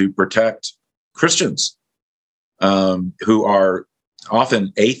foremost, to protect Christians who are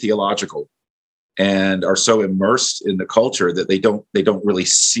often atheological and are so immersed in the culture that they don't really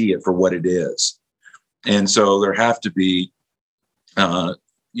see it for what it is. And so there have to be,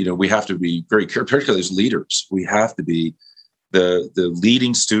 we have to be very careful, particularly as leaders. We have to be the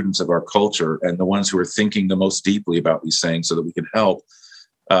leading students of our culture and the ones who are thinking the most deeply about these things so that we can help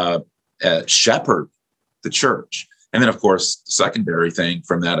shepherd the church. And then, of course, the secondary thing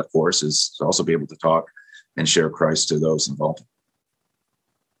from that, of course, is to also be able to talk and share Christ to those involved.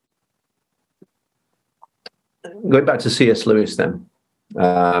 Going back to C.S. Lewis then,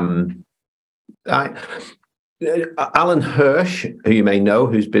 Alan Hirsch, who you may know,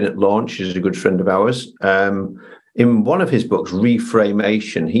 who's been at Launch, is a good friend of ours. In one of his books,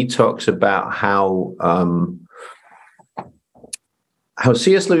 Reframation, he talks about how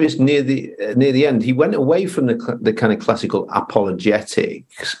C.S. Lewis near the end, he went away from the kind of classical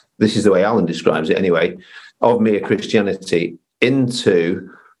apologetics. This is the way Alan describes it anyway, of mere Christianity into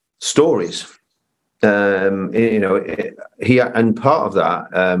stories. And part of that,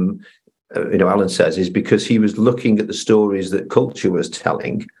 Alan says, is because he was looking at the stories that culture was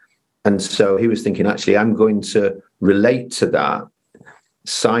telling. And so he was thinking, actually, I'm going to relate to that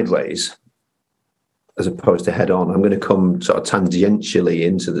sideways as opposed to head on. I'm going to come sort of tangentially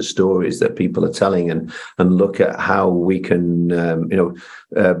into the stories that people are telling and look at how we can,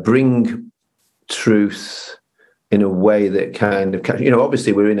 bring truth in a way that kind of,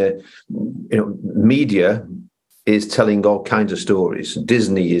 obviously we're in a, media is telling all kinds of stories.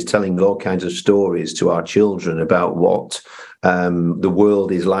 Disney is telling all kinds of stories to our children about what the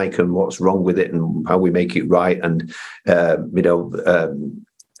world is like and what's wrong with it and how we make it right. And,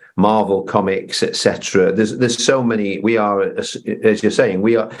 Marvel comics, etc. There's so many. We are, as you're saying,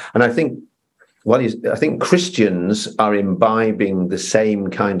 we are, and I think Christians are imbibing the same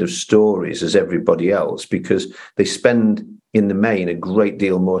kind of stories as everybody else because they spend, in the main, a great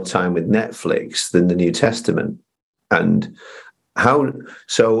deal more time with Netflix than the New Testament. And how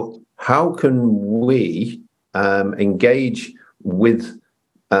can we engage with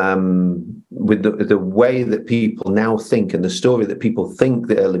the way that people now think and the story that people think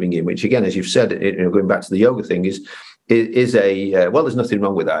they are living in, which again, as you've said, going back to the yoga thing, is there's nothing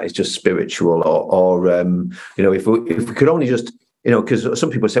wrong with that. It's just spiritual, or if we could only just, because some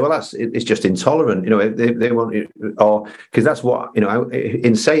people say, well, it's just intolerant, they want, or because that's what,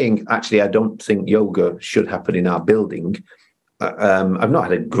 in saying, actually, I don't think yoga should happen in our building. I've not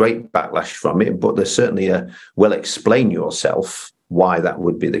had a great backlash from it, but there's certainly well, explain yourself why that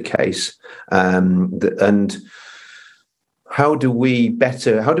would be the case, and how do we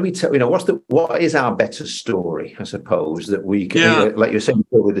tell? What is our better story? I suppose that we can, like you're saying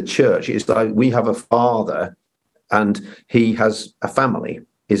with the church, it's like we have a father, and he has a family.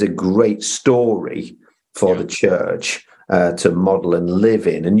 Is a great story for the church to model and live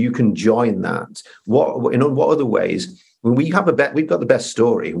in, and you can join that. What other ways? We've got the best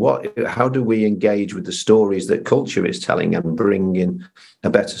story. How do we engage with the stories that culture is telling and bring in a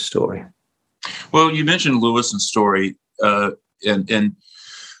better story? Well, you mentioned Lewis's story, and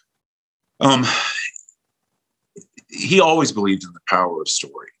he always believed in the power of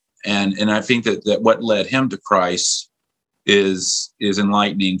story, and I think that what led him to Christ is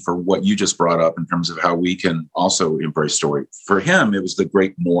enlightening for what you just brought up in terms of how we can also embrace story. For him, it was the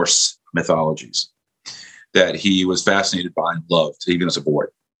great Norse mythologies. that he was fascinated by and loved, even as a boy.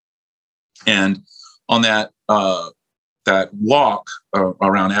 And on that walk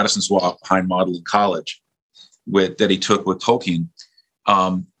around Addison's Walk behind Magdalen College that he took with Tolkien,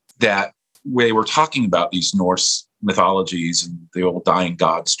 that they were talking about these Norse mythologies and the old dying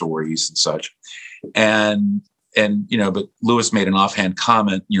god stories and such. And but Lewis made an offhand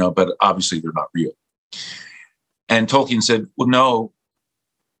comment, but obviously they're not real. And Tolkien said, well, no,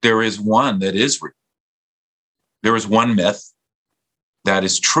 there is one that is real. There is one myth that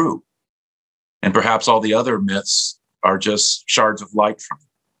is true. And perhaps all the other myths are just shards of light from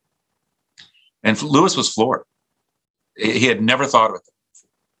it. And Lewis was floored. He had never thought of it before.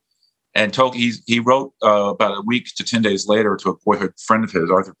 And Tolkien, he wrote about a week to 10 days later to a boyhood friend of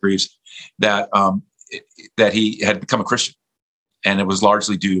his, Arthur Greaves, that he had become a Christian. And it was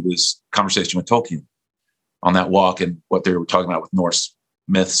largely due to his conversation with Tolkien on that walk and what they were talking about with Norse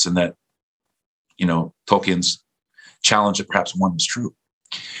myths, and that, Tolkien's challenge that perhaps one was true.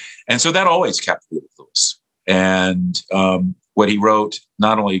 And so that always captivated Lewis. And what he wrote,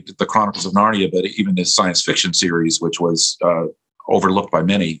 not only the Chronicles of Narnia, but even his science fiction series, which was overlooked by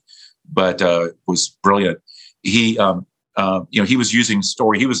many, but was brilliant. He was using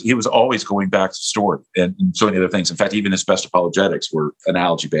story. He was always going back to story and so many other things. In fact, even his best apologetics were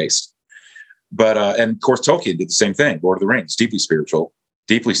analogy based. But and of course, Tolkien did the same thing. Lord of the Rings, deeply spiritual,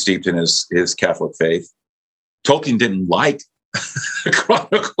 deeply steeped in his Catholic faith. Tolkien didn't like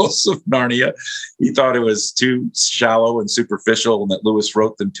Chronicles of Narnia. He thought it was too shallow and superficial, and that Lewis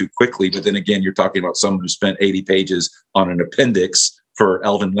wrote them too quickly. But then again, you're talking about someone who spent 80 pages on an appendix for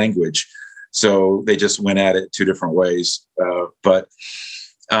Elven language. So they just went at it two different ways. I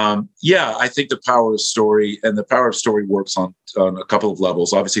think the power of story, and the power of story works on a couple of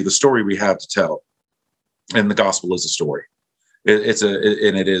levels. Obviously, the story we have to tell, and the gospel is a story. It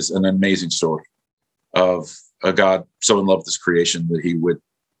is an amazing story of a God so in love with his creation that he would,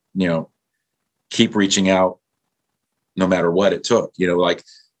 keep reaching out no matter what it took.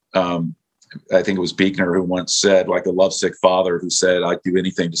 I think it was Buechner who once said, like a lovesick father who said, I'd do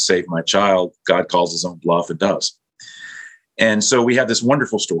anything to save my child. God calls his own bluff and does. And so we have this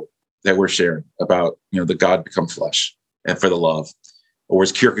wonderful story that we're sharing about, the God become flesh and for the love. Or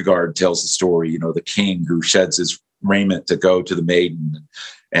as Kierkegaard tells the story, the king who sheds his raiment to go to the maiden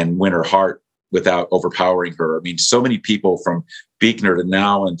and win her heart without overpowering her. I mean, so many people from Buechner to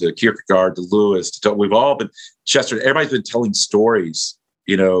now and to Kierkegaard to Lewis, we've all been, Chester, everybody's been telling stories,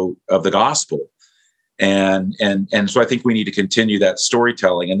 of the gospel. And so I think we need to continue that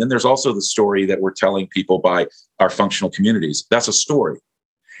storytelling. And then there's also the story that we're telling people by our functional communities. That's a story.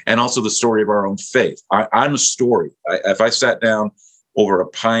 And also the story of our own faith. I'm a story. If I sat down over a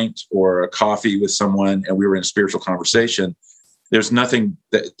pint or a coffee with someone and we were in a spiritual conversation, there's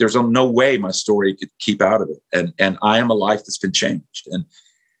no way my story could keep out of it. And I am a life that's been changed.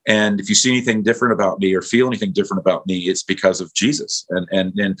 And if you see anything different about me or feel anything different about me, it's because of Jesus.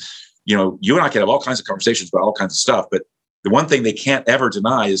 And you and I can have all kinds of conversations about all kinds of stuff, but the one thing they can't ever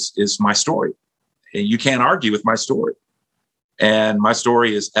deny is my story. And you can't argue with my story. And my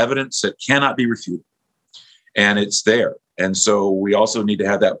story is evidence that cannot be refuted. And it's there. And so we also need to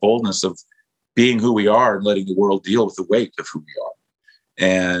have that boldness of being who we are and letting the world deal with the weight of who we are.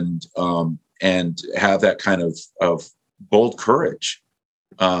 And have that kind of bold courage.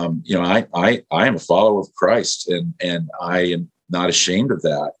 I am a follower of Christ, and I am not ashamed of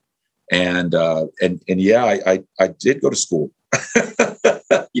that. And I did go to school. I'm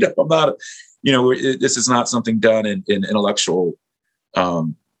not, this is not something done in intellectual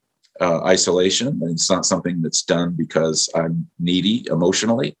isolation. And it's not something that's done because I'm needy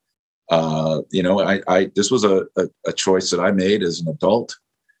emotionally. This was a choice that I made as an adult,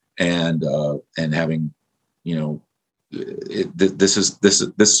 and having,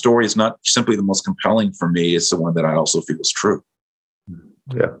 this story is not simply the most compelling for me. It's the one that I also feel is true.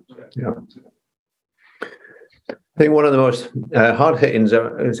 Yeah. I think one of the most hard-hitting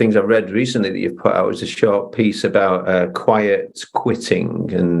things I've read recently that you've put out was a short piece about quiet quitting,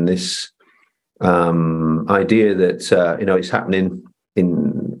 and this idea that it's happening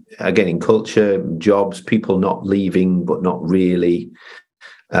in culture, jobs, people not leaving but not really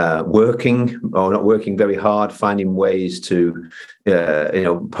working, or not working very hard, finding ways to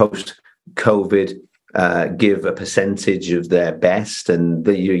post-COVID give a percentage of their best, and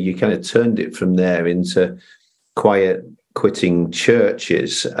you kind of turned it from there into quiet quitting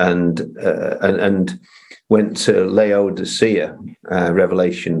churches, and went to Laodicea,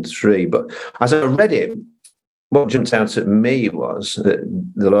 Revelation 3. But as I read it, what jumped out at me was that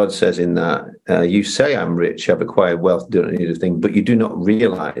the Lord says in that, you say I'm rich, I've acquired wealth, don't need a thing, but you do not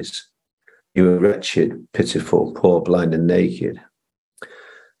realize you are wretched, pitiful, poor, blind, and naked.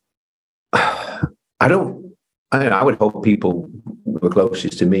 I would hope people who are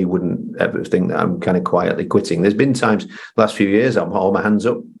closest to me wouldn't ever think that I'm kind of quietly quitting. There's been times, the last few years, I'm all my hands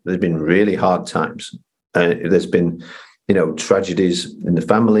up. There's been really hard times. There's been, tragedies in the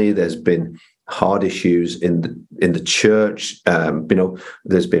family. There's been hard issues in the church.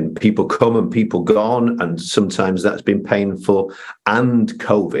 There's been people come and people gone, and sometimes that's been painful. And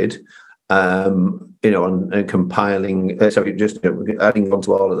COVID. And compiling, just adding on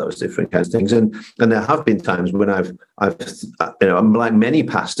to all of those different kinds of things. And there have been times when I've like many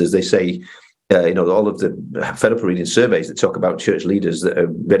pastors, they say, all of the fed up reading surveys that talk about church leaders that are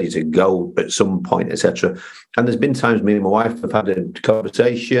ready to go at some point, etc. And there's been times me and my wife have had a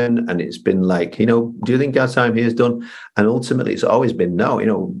conversation, and it's been like, do you think our time here is done? And ultimately, it's always been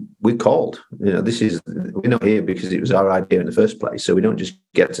no. We're called. We're not here because it was our idea in the first place. So we don't just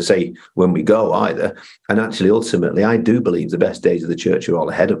get to say when we go either. And actually, ultimately, I do believe the best days of the church are all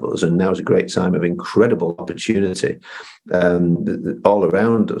ahead of us, and now is a great time of incredible opportunity all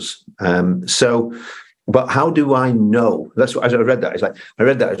around us. But how do I know? That's what, as I read that, it's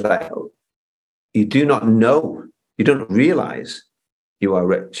like, you do not know, you don't realize you are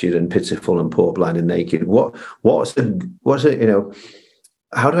wretched and pitiful and poor, blind and naked. What's it,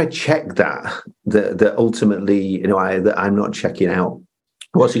 how do I check that ultimately, that I'm not checking out?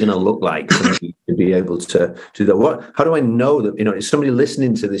 What's it going to look like for me to be able to do that? How do I know that, it's somebody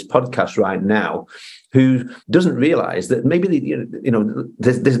listening to this podcast right now who doesn't realize that maybe,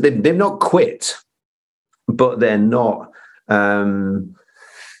 they've not quit, but they're not, I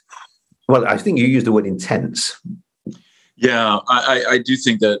think you used the word intense. Yeah, I do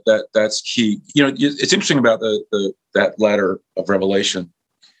think that's key. It's interesting about that letter of Revelation,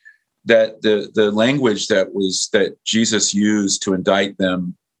 that the language that Jesus used to indict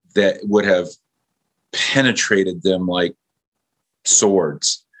them, that would have penetrated them like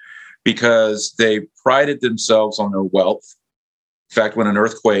swords, because they prided themselves on their wealth. In fact, when an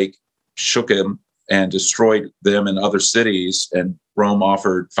earthquake shook them and destroyed them and other cities, and Rome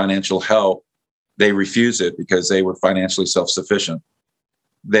offered financial help, they refused it because they were financially self-sufficient.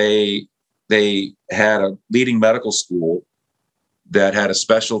 They had a leading medical school that had a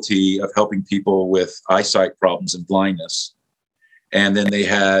specialty of helping people with eyesight problems and blindness. And then they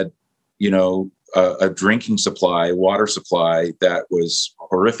had, a drinking supply, water supply that was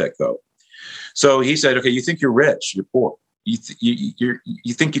horrific, though. So he said, okay, you think you're rich, you're poor. You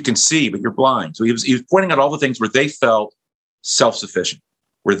think you can see, but you're blind. So he was pointing out all the things where they felt self-sufficient,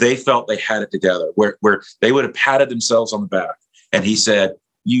 where they felt they had it together, where they would have patted themselves on the back. And he said,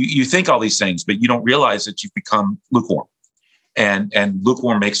 you think all these things, but you don't realize that you've become lukewarm. And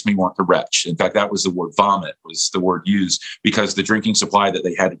lukewarm makes me want to retch. In fact, that was the word vomit, was the word used, because the drinking supply that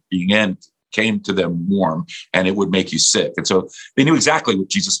they had being in came to them warm, and it would make you sick. And so they knew exactly what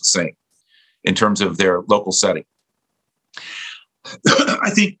Jesus was saying in terms of their local setting.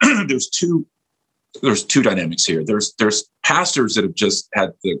 I think there's two dynamics here. There's pastors that have just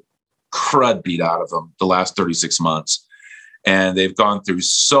had the crud beat out of them the last 36 months, and they've gone through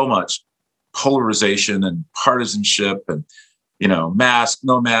so much polarization and partisanship and, mask,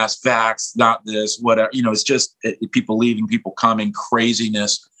 no mask, vax, not this, whatever. It's just people leaving, people coming,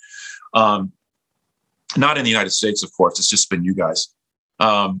 craziness. Not in the United States, of course. It's just been you guys.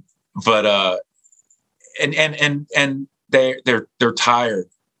 And they're tired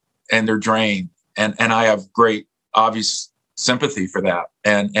and they're drained. And I have great obvious sympathy for that.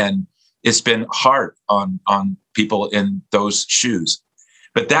 And it's been hard on people in those shoes.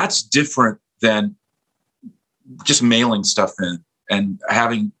 But that's different than just mailing stuff in and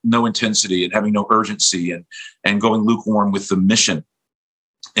having no intensity and having no urgency and going lukewarm with the mission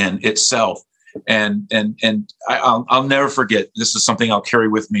and itself. And I'll never forget, this is something I'll carry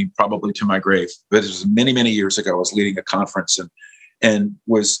with me probably to my grave. But it was many, many years ago. I was leading a conference and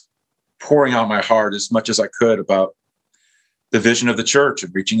was pouring out my heart as much as I could about the vision of the church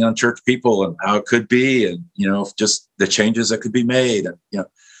and reaching on church people and how it could be, and just the changes that could be made.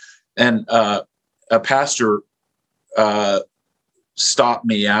 And a pastor stopped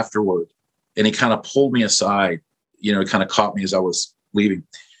me afterward, and he kind of pulled me aside. He kind of caught me as I was leaving,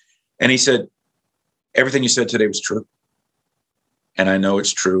 and he said, "Everything you said today was true, and I know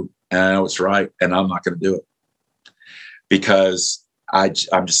it's true, and I know it's right, and I'm not going to do it because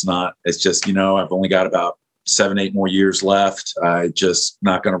I'm just not. It's just I've only got about 7-8 more years left. I just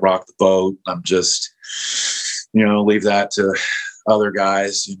not going to rock the boat. I'm just leave that to other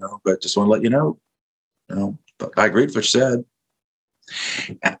guys, but just want to let you know, but I agreed with what you said."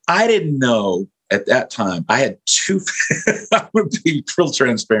 And I didn't know at that time, I had two, I would be real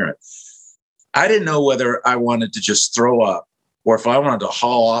transparent. I didn't know whether I wanted to just throw up or if I wanted to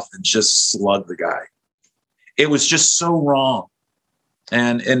haul off and just slug the guy. It was just so wrong.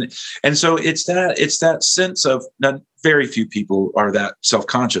 And so it's that sense of, not very few people are that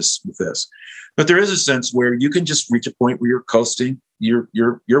self-conscious with this, but there is a sense where you can just reach a point where you're coasting, you're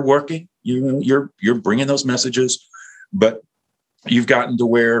working, you're bringing those messages, but you've gotten to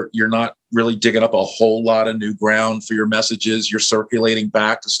where you're not really digging up a whole lot of new ground for your messages. You're circulating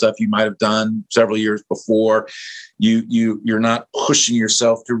back to stuff you might have done several years before. You're not pushing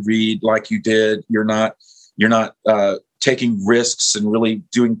yourself to read like you did. You're not taking risks and really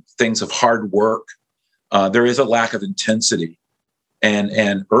doing things of hard work. There is a lack of intensity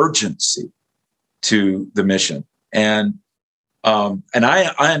and urgency to the mission. And I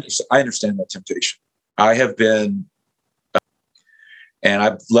understand that temptation. I have been, and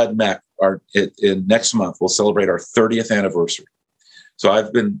I've led MEC. In next month, we'll celebrate our 30th anniversary. So I've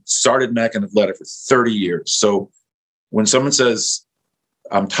started MEC and have led it for 30 years. So when someone says,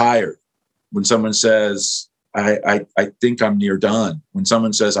 I'm tired, when someone says, I think I'm near done, when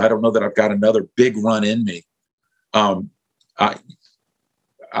someone says, I don't know that I've got another big run in me, I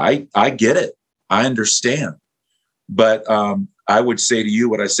get it. I understand. But I would say to you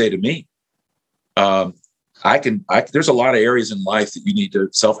what I say to me. There's a lot of areas in life that you need to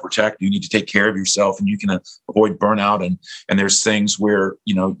self-protect. You need to take care of yourself, and you can avoid burnout. And there's things where,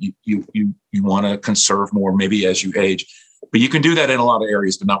 you want to conserve more, maybe as you age, but you can do that in a lot of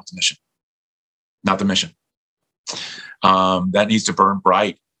areas, but not with the mission. Not the mission. That needs to burn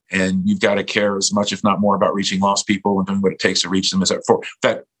bright, and you've got to care as much, if not more, about reaching lost people and doing what it takes to reach them. In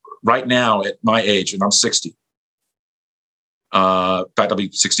fact, right now at my age, and I'm 60. In fact, I'll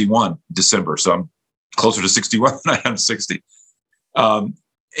be 61 December, so I'm closer to 61 than I am 60. And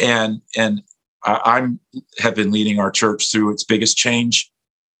I have been leading our church through its biggest change,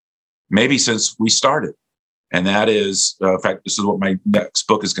 maybe since we started. And that is, in fact, this is what my next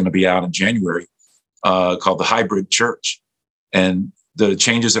book is going to be out in January, called The Hybrid Church. And the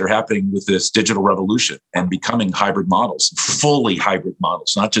changes that are happening with this digital revolution and becoming hybrid models, fully hybrid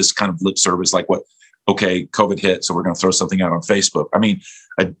models, not just kind of lip service like COVID hit, so we're going to throw something out on Facebook. I mean,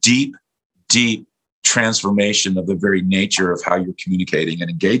 a deep, deep transformation of the very nature of how you're communicating and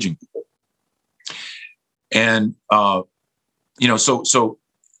engaging people. And, and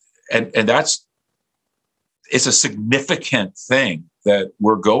it's a significant thing that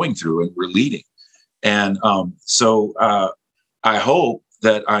we're going through and we're leading. And I hope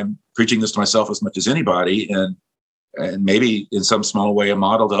that I'm preaching this to myself as much as anybody, and maybe in some small way a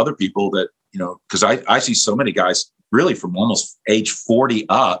model to other people that, because I see so many guys really from almost age 40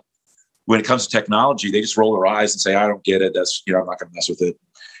 up. When it comes to technology, they just roll their eyes and say, I don't get it. That's, I'm not going to mess with it.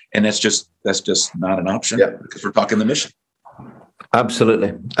 And that's just not an option, because we're talking the mission. Absolutely.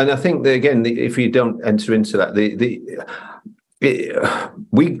 And I think that, again, if you don't enter into that,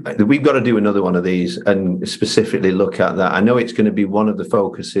 we've got to do another one of these and specifically look at that. I know it's going to be one of the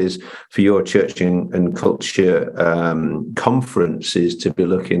focuses for your church and culture conferences, to be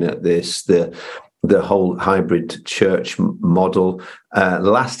looking at this, the whole hybrid church model.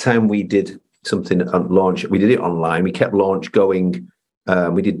 Last time we did something at launch, we did it online. We kept launch going.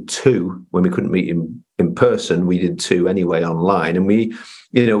 We did 2 when we couldn't meet in person. We did 2 anyway online, and we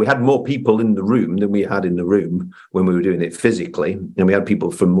had more people in the room than we had in the room when we were doing it physically, and we had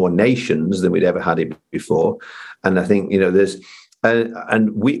people from more nations than we'd ever had it before. And I think there's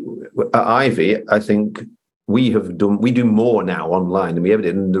and we at Ivy, I think we do more now online than we ever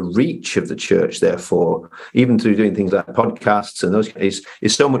did, and the reach of the church, therefore, even through doing things like podcasts and those,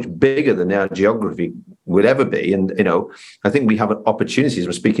 is so much bigger than our geography would ever be. And I think we have opportunities.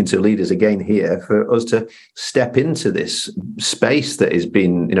 We're speaking to leaders again here for us to step into this space that has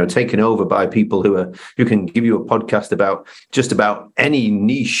been taken over by people who can give you a podcast about just about any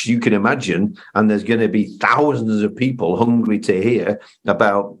niche you can imagine, and there's going to be thousands of people hungry to hear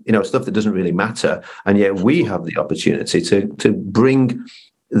about stuff that doesn't really matter, and yet we have the opportunity to bring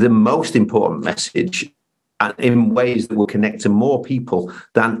the most important message in ways that will connect to more people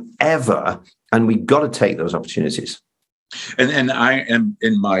than ever. And we've got to take those opportunities. And I am,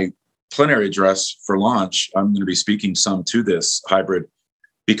 in my plenary address for launch, I'm going to be speaking some to this hybrid,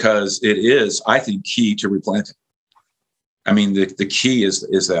 because it is, I think, key to replanting. I mean, the key is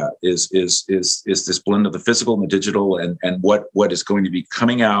this blend of the physical and the digital, and what is going to be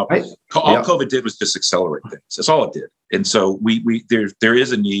coming out. Right. All COVID did was just accelerate things. That's all it did. And so there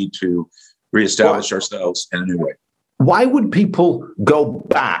is a need to reestablish ourselves in a new way. Why would people go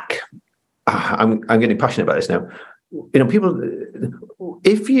back? I'm getting passionate about this now. People,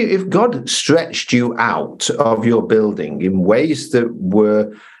 if God stretched you out of your building in ways that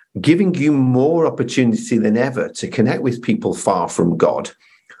were giving you more opportunity than ever to connect with people far from God.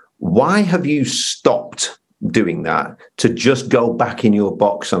 Why have you stopped doing that to just go back in your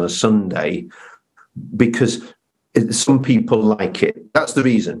box on a Sunday? Because some people like it. That's the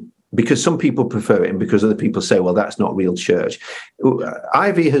reason. Because some people prefer it, and because other people say, well, that's not real church.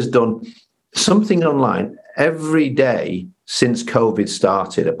 Ivy has done something online every day since COVID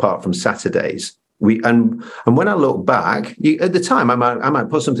started, apart from Saturdays. And when I look back, at the time, I might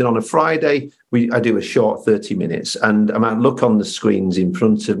put something on a Friday. I do a short 30 minutes, and I might look on the screens in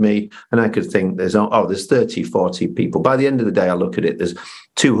front of me, and I could think there's 30, 40 people. By the end of the day, I look at it, there's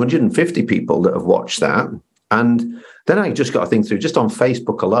 250 people that have watched that. And then I just got to think through, just on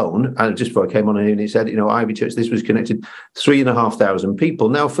Facebook alone, and just before I came on here, and he said, Ivy Church, this was connected 3,500 people.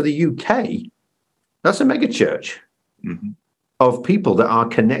 Now, for the UK, that's a mega church. Mm-hmm. Of people that are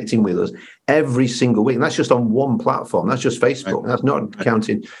connecting with us every single week. And that's just on one platform. That's just Facebook. Right. That's not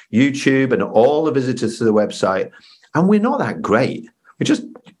counting YouTube and all the visitors to the website. And we're not that great. We just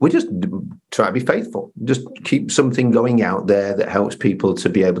try to be faithful. Just keep something going out there that helps people to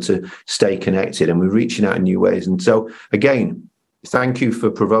be able to stay connected. And we're reaching out in new ways. And so, again, thank you for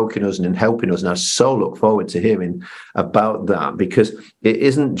provoking us and helping us. And I so look forward to hearing about that, because it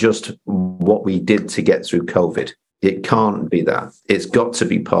isn't just what we did to get through COVID. It can't be that. It's got to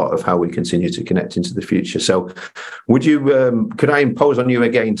be part of how we continue to connect into the future. So could I impose on you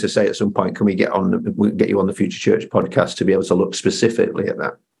again to say at some point, can we get you on the Future Church podcast to be able to look specifically at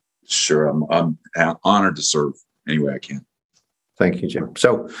that? Sure. I'm honored to serve any way I can. Thank you, Jim.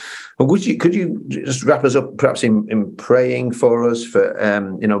 So could you just wrap us up perhaps in praying for us for,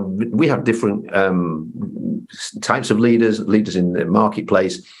 we have different types of leaders in the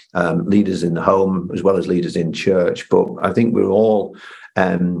marketplace, leaders in the home, as well as leaders in church. But I think we're all,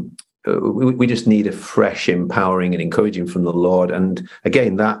 we just need a fresh empowering and encouraging from the Lord. And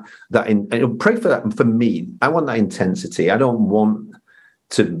again, pray for that. For me, I want that intensity. I don't want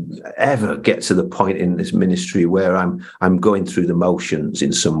to ever get to the point in this ministry where I'm going through the motions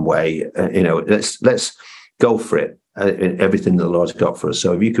in some way. Let's go for it. Everything the Lord's got for us.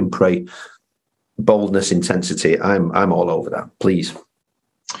 So if you can pray boldness, intensity, I'm all over that. Please.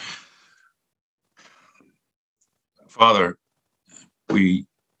 Father, we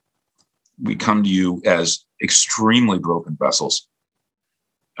come to you as extremely broken vessels,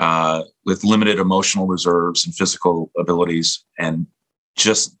 with limited emotional reserves and physical abilities, and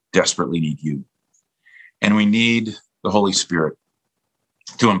just desperately need you. And we need the Holy Spirit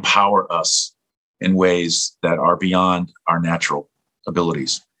to empower us in ways that are beyond our natural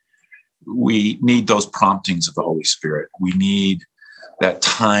abilities. We need those promptings of the Holy Spirit. We need that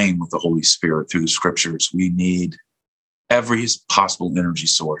time with the Holy Spirit through the scriptures. We need every possible energy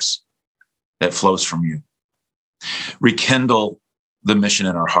source that flows from you. Rekindle the mission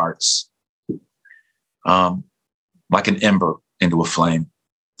in our hearts, like an ember into a flame,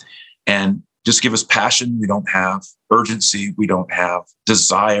 and just give us passion we don't have, urgency we don't have,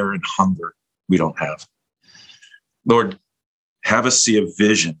 desire and hunger we don't have. Lord, have us see a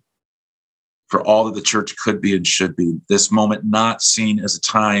vision for all that the church could be and should be. This moment not seen as a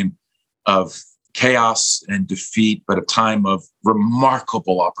time of chaos and defeat, but a time of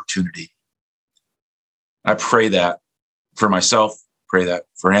remarkable opportunity. I pray that for myself, pray that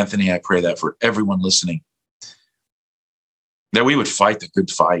for Anthony, I pray that for everyone listening, that we would fight the good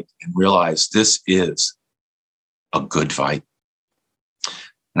fight and realize this is a good fight.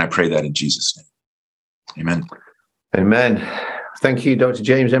 And I pray that in Jesus' name. Amen. Amen. Thank you, Dr.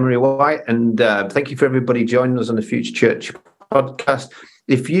 James Emery White. And thank you for everybody joining us on the Future Church podcast.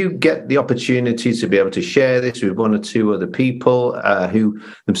 If you get the opportunity to be able to share this with one or two other people who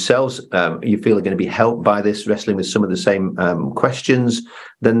themselves you feel are going to be helped by this, wrestling with some of the same questions,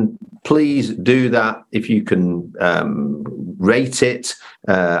 then please do that. If you can rate it,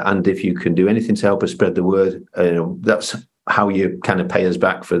 and if you can do anything to help us spread the word, that's how you kind of pay us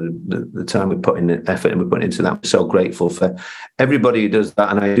back for the time we put in, the effort and we put into that. I'm so grateful for everybody who does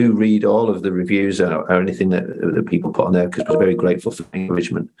that. And I do read all of the reviews or anything that people put on there, because we're very grateful for the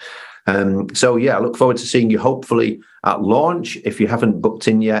encouragement. So yeah, I look forward to seeing you hopefully at launch. If you haven't booked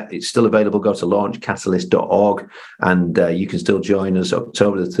in yet, it's still available. Go to launchcatalyst.org and you can still join us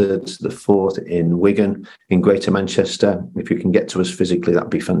October the 3rd to the 4th in Wigan, in Greater Manchester. If you can get to us physically, that'd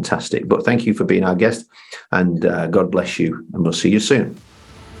be fantastic. But thank you for being our guest, and God bless you, and we'll see you soon.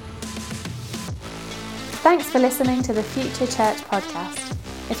 Thanks for listening to the Future Church podcast.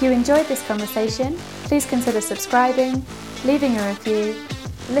 If you enjoyed this conversation, please consider subscribing, leaving a review,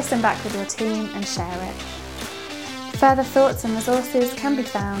 listen back with your team and share it. Further thoughts and resources can be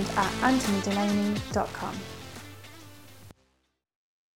found at anthonydelaney.com.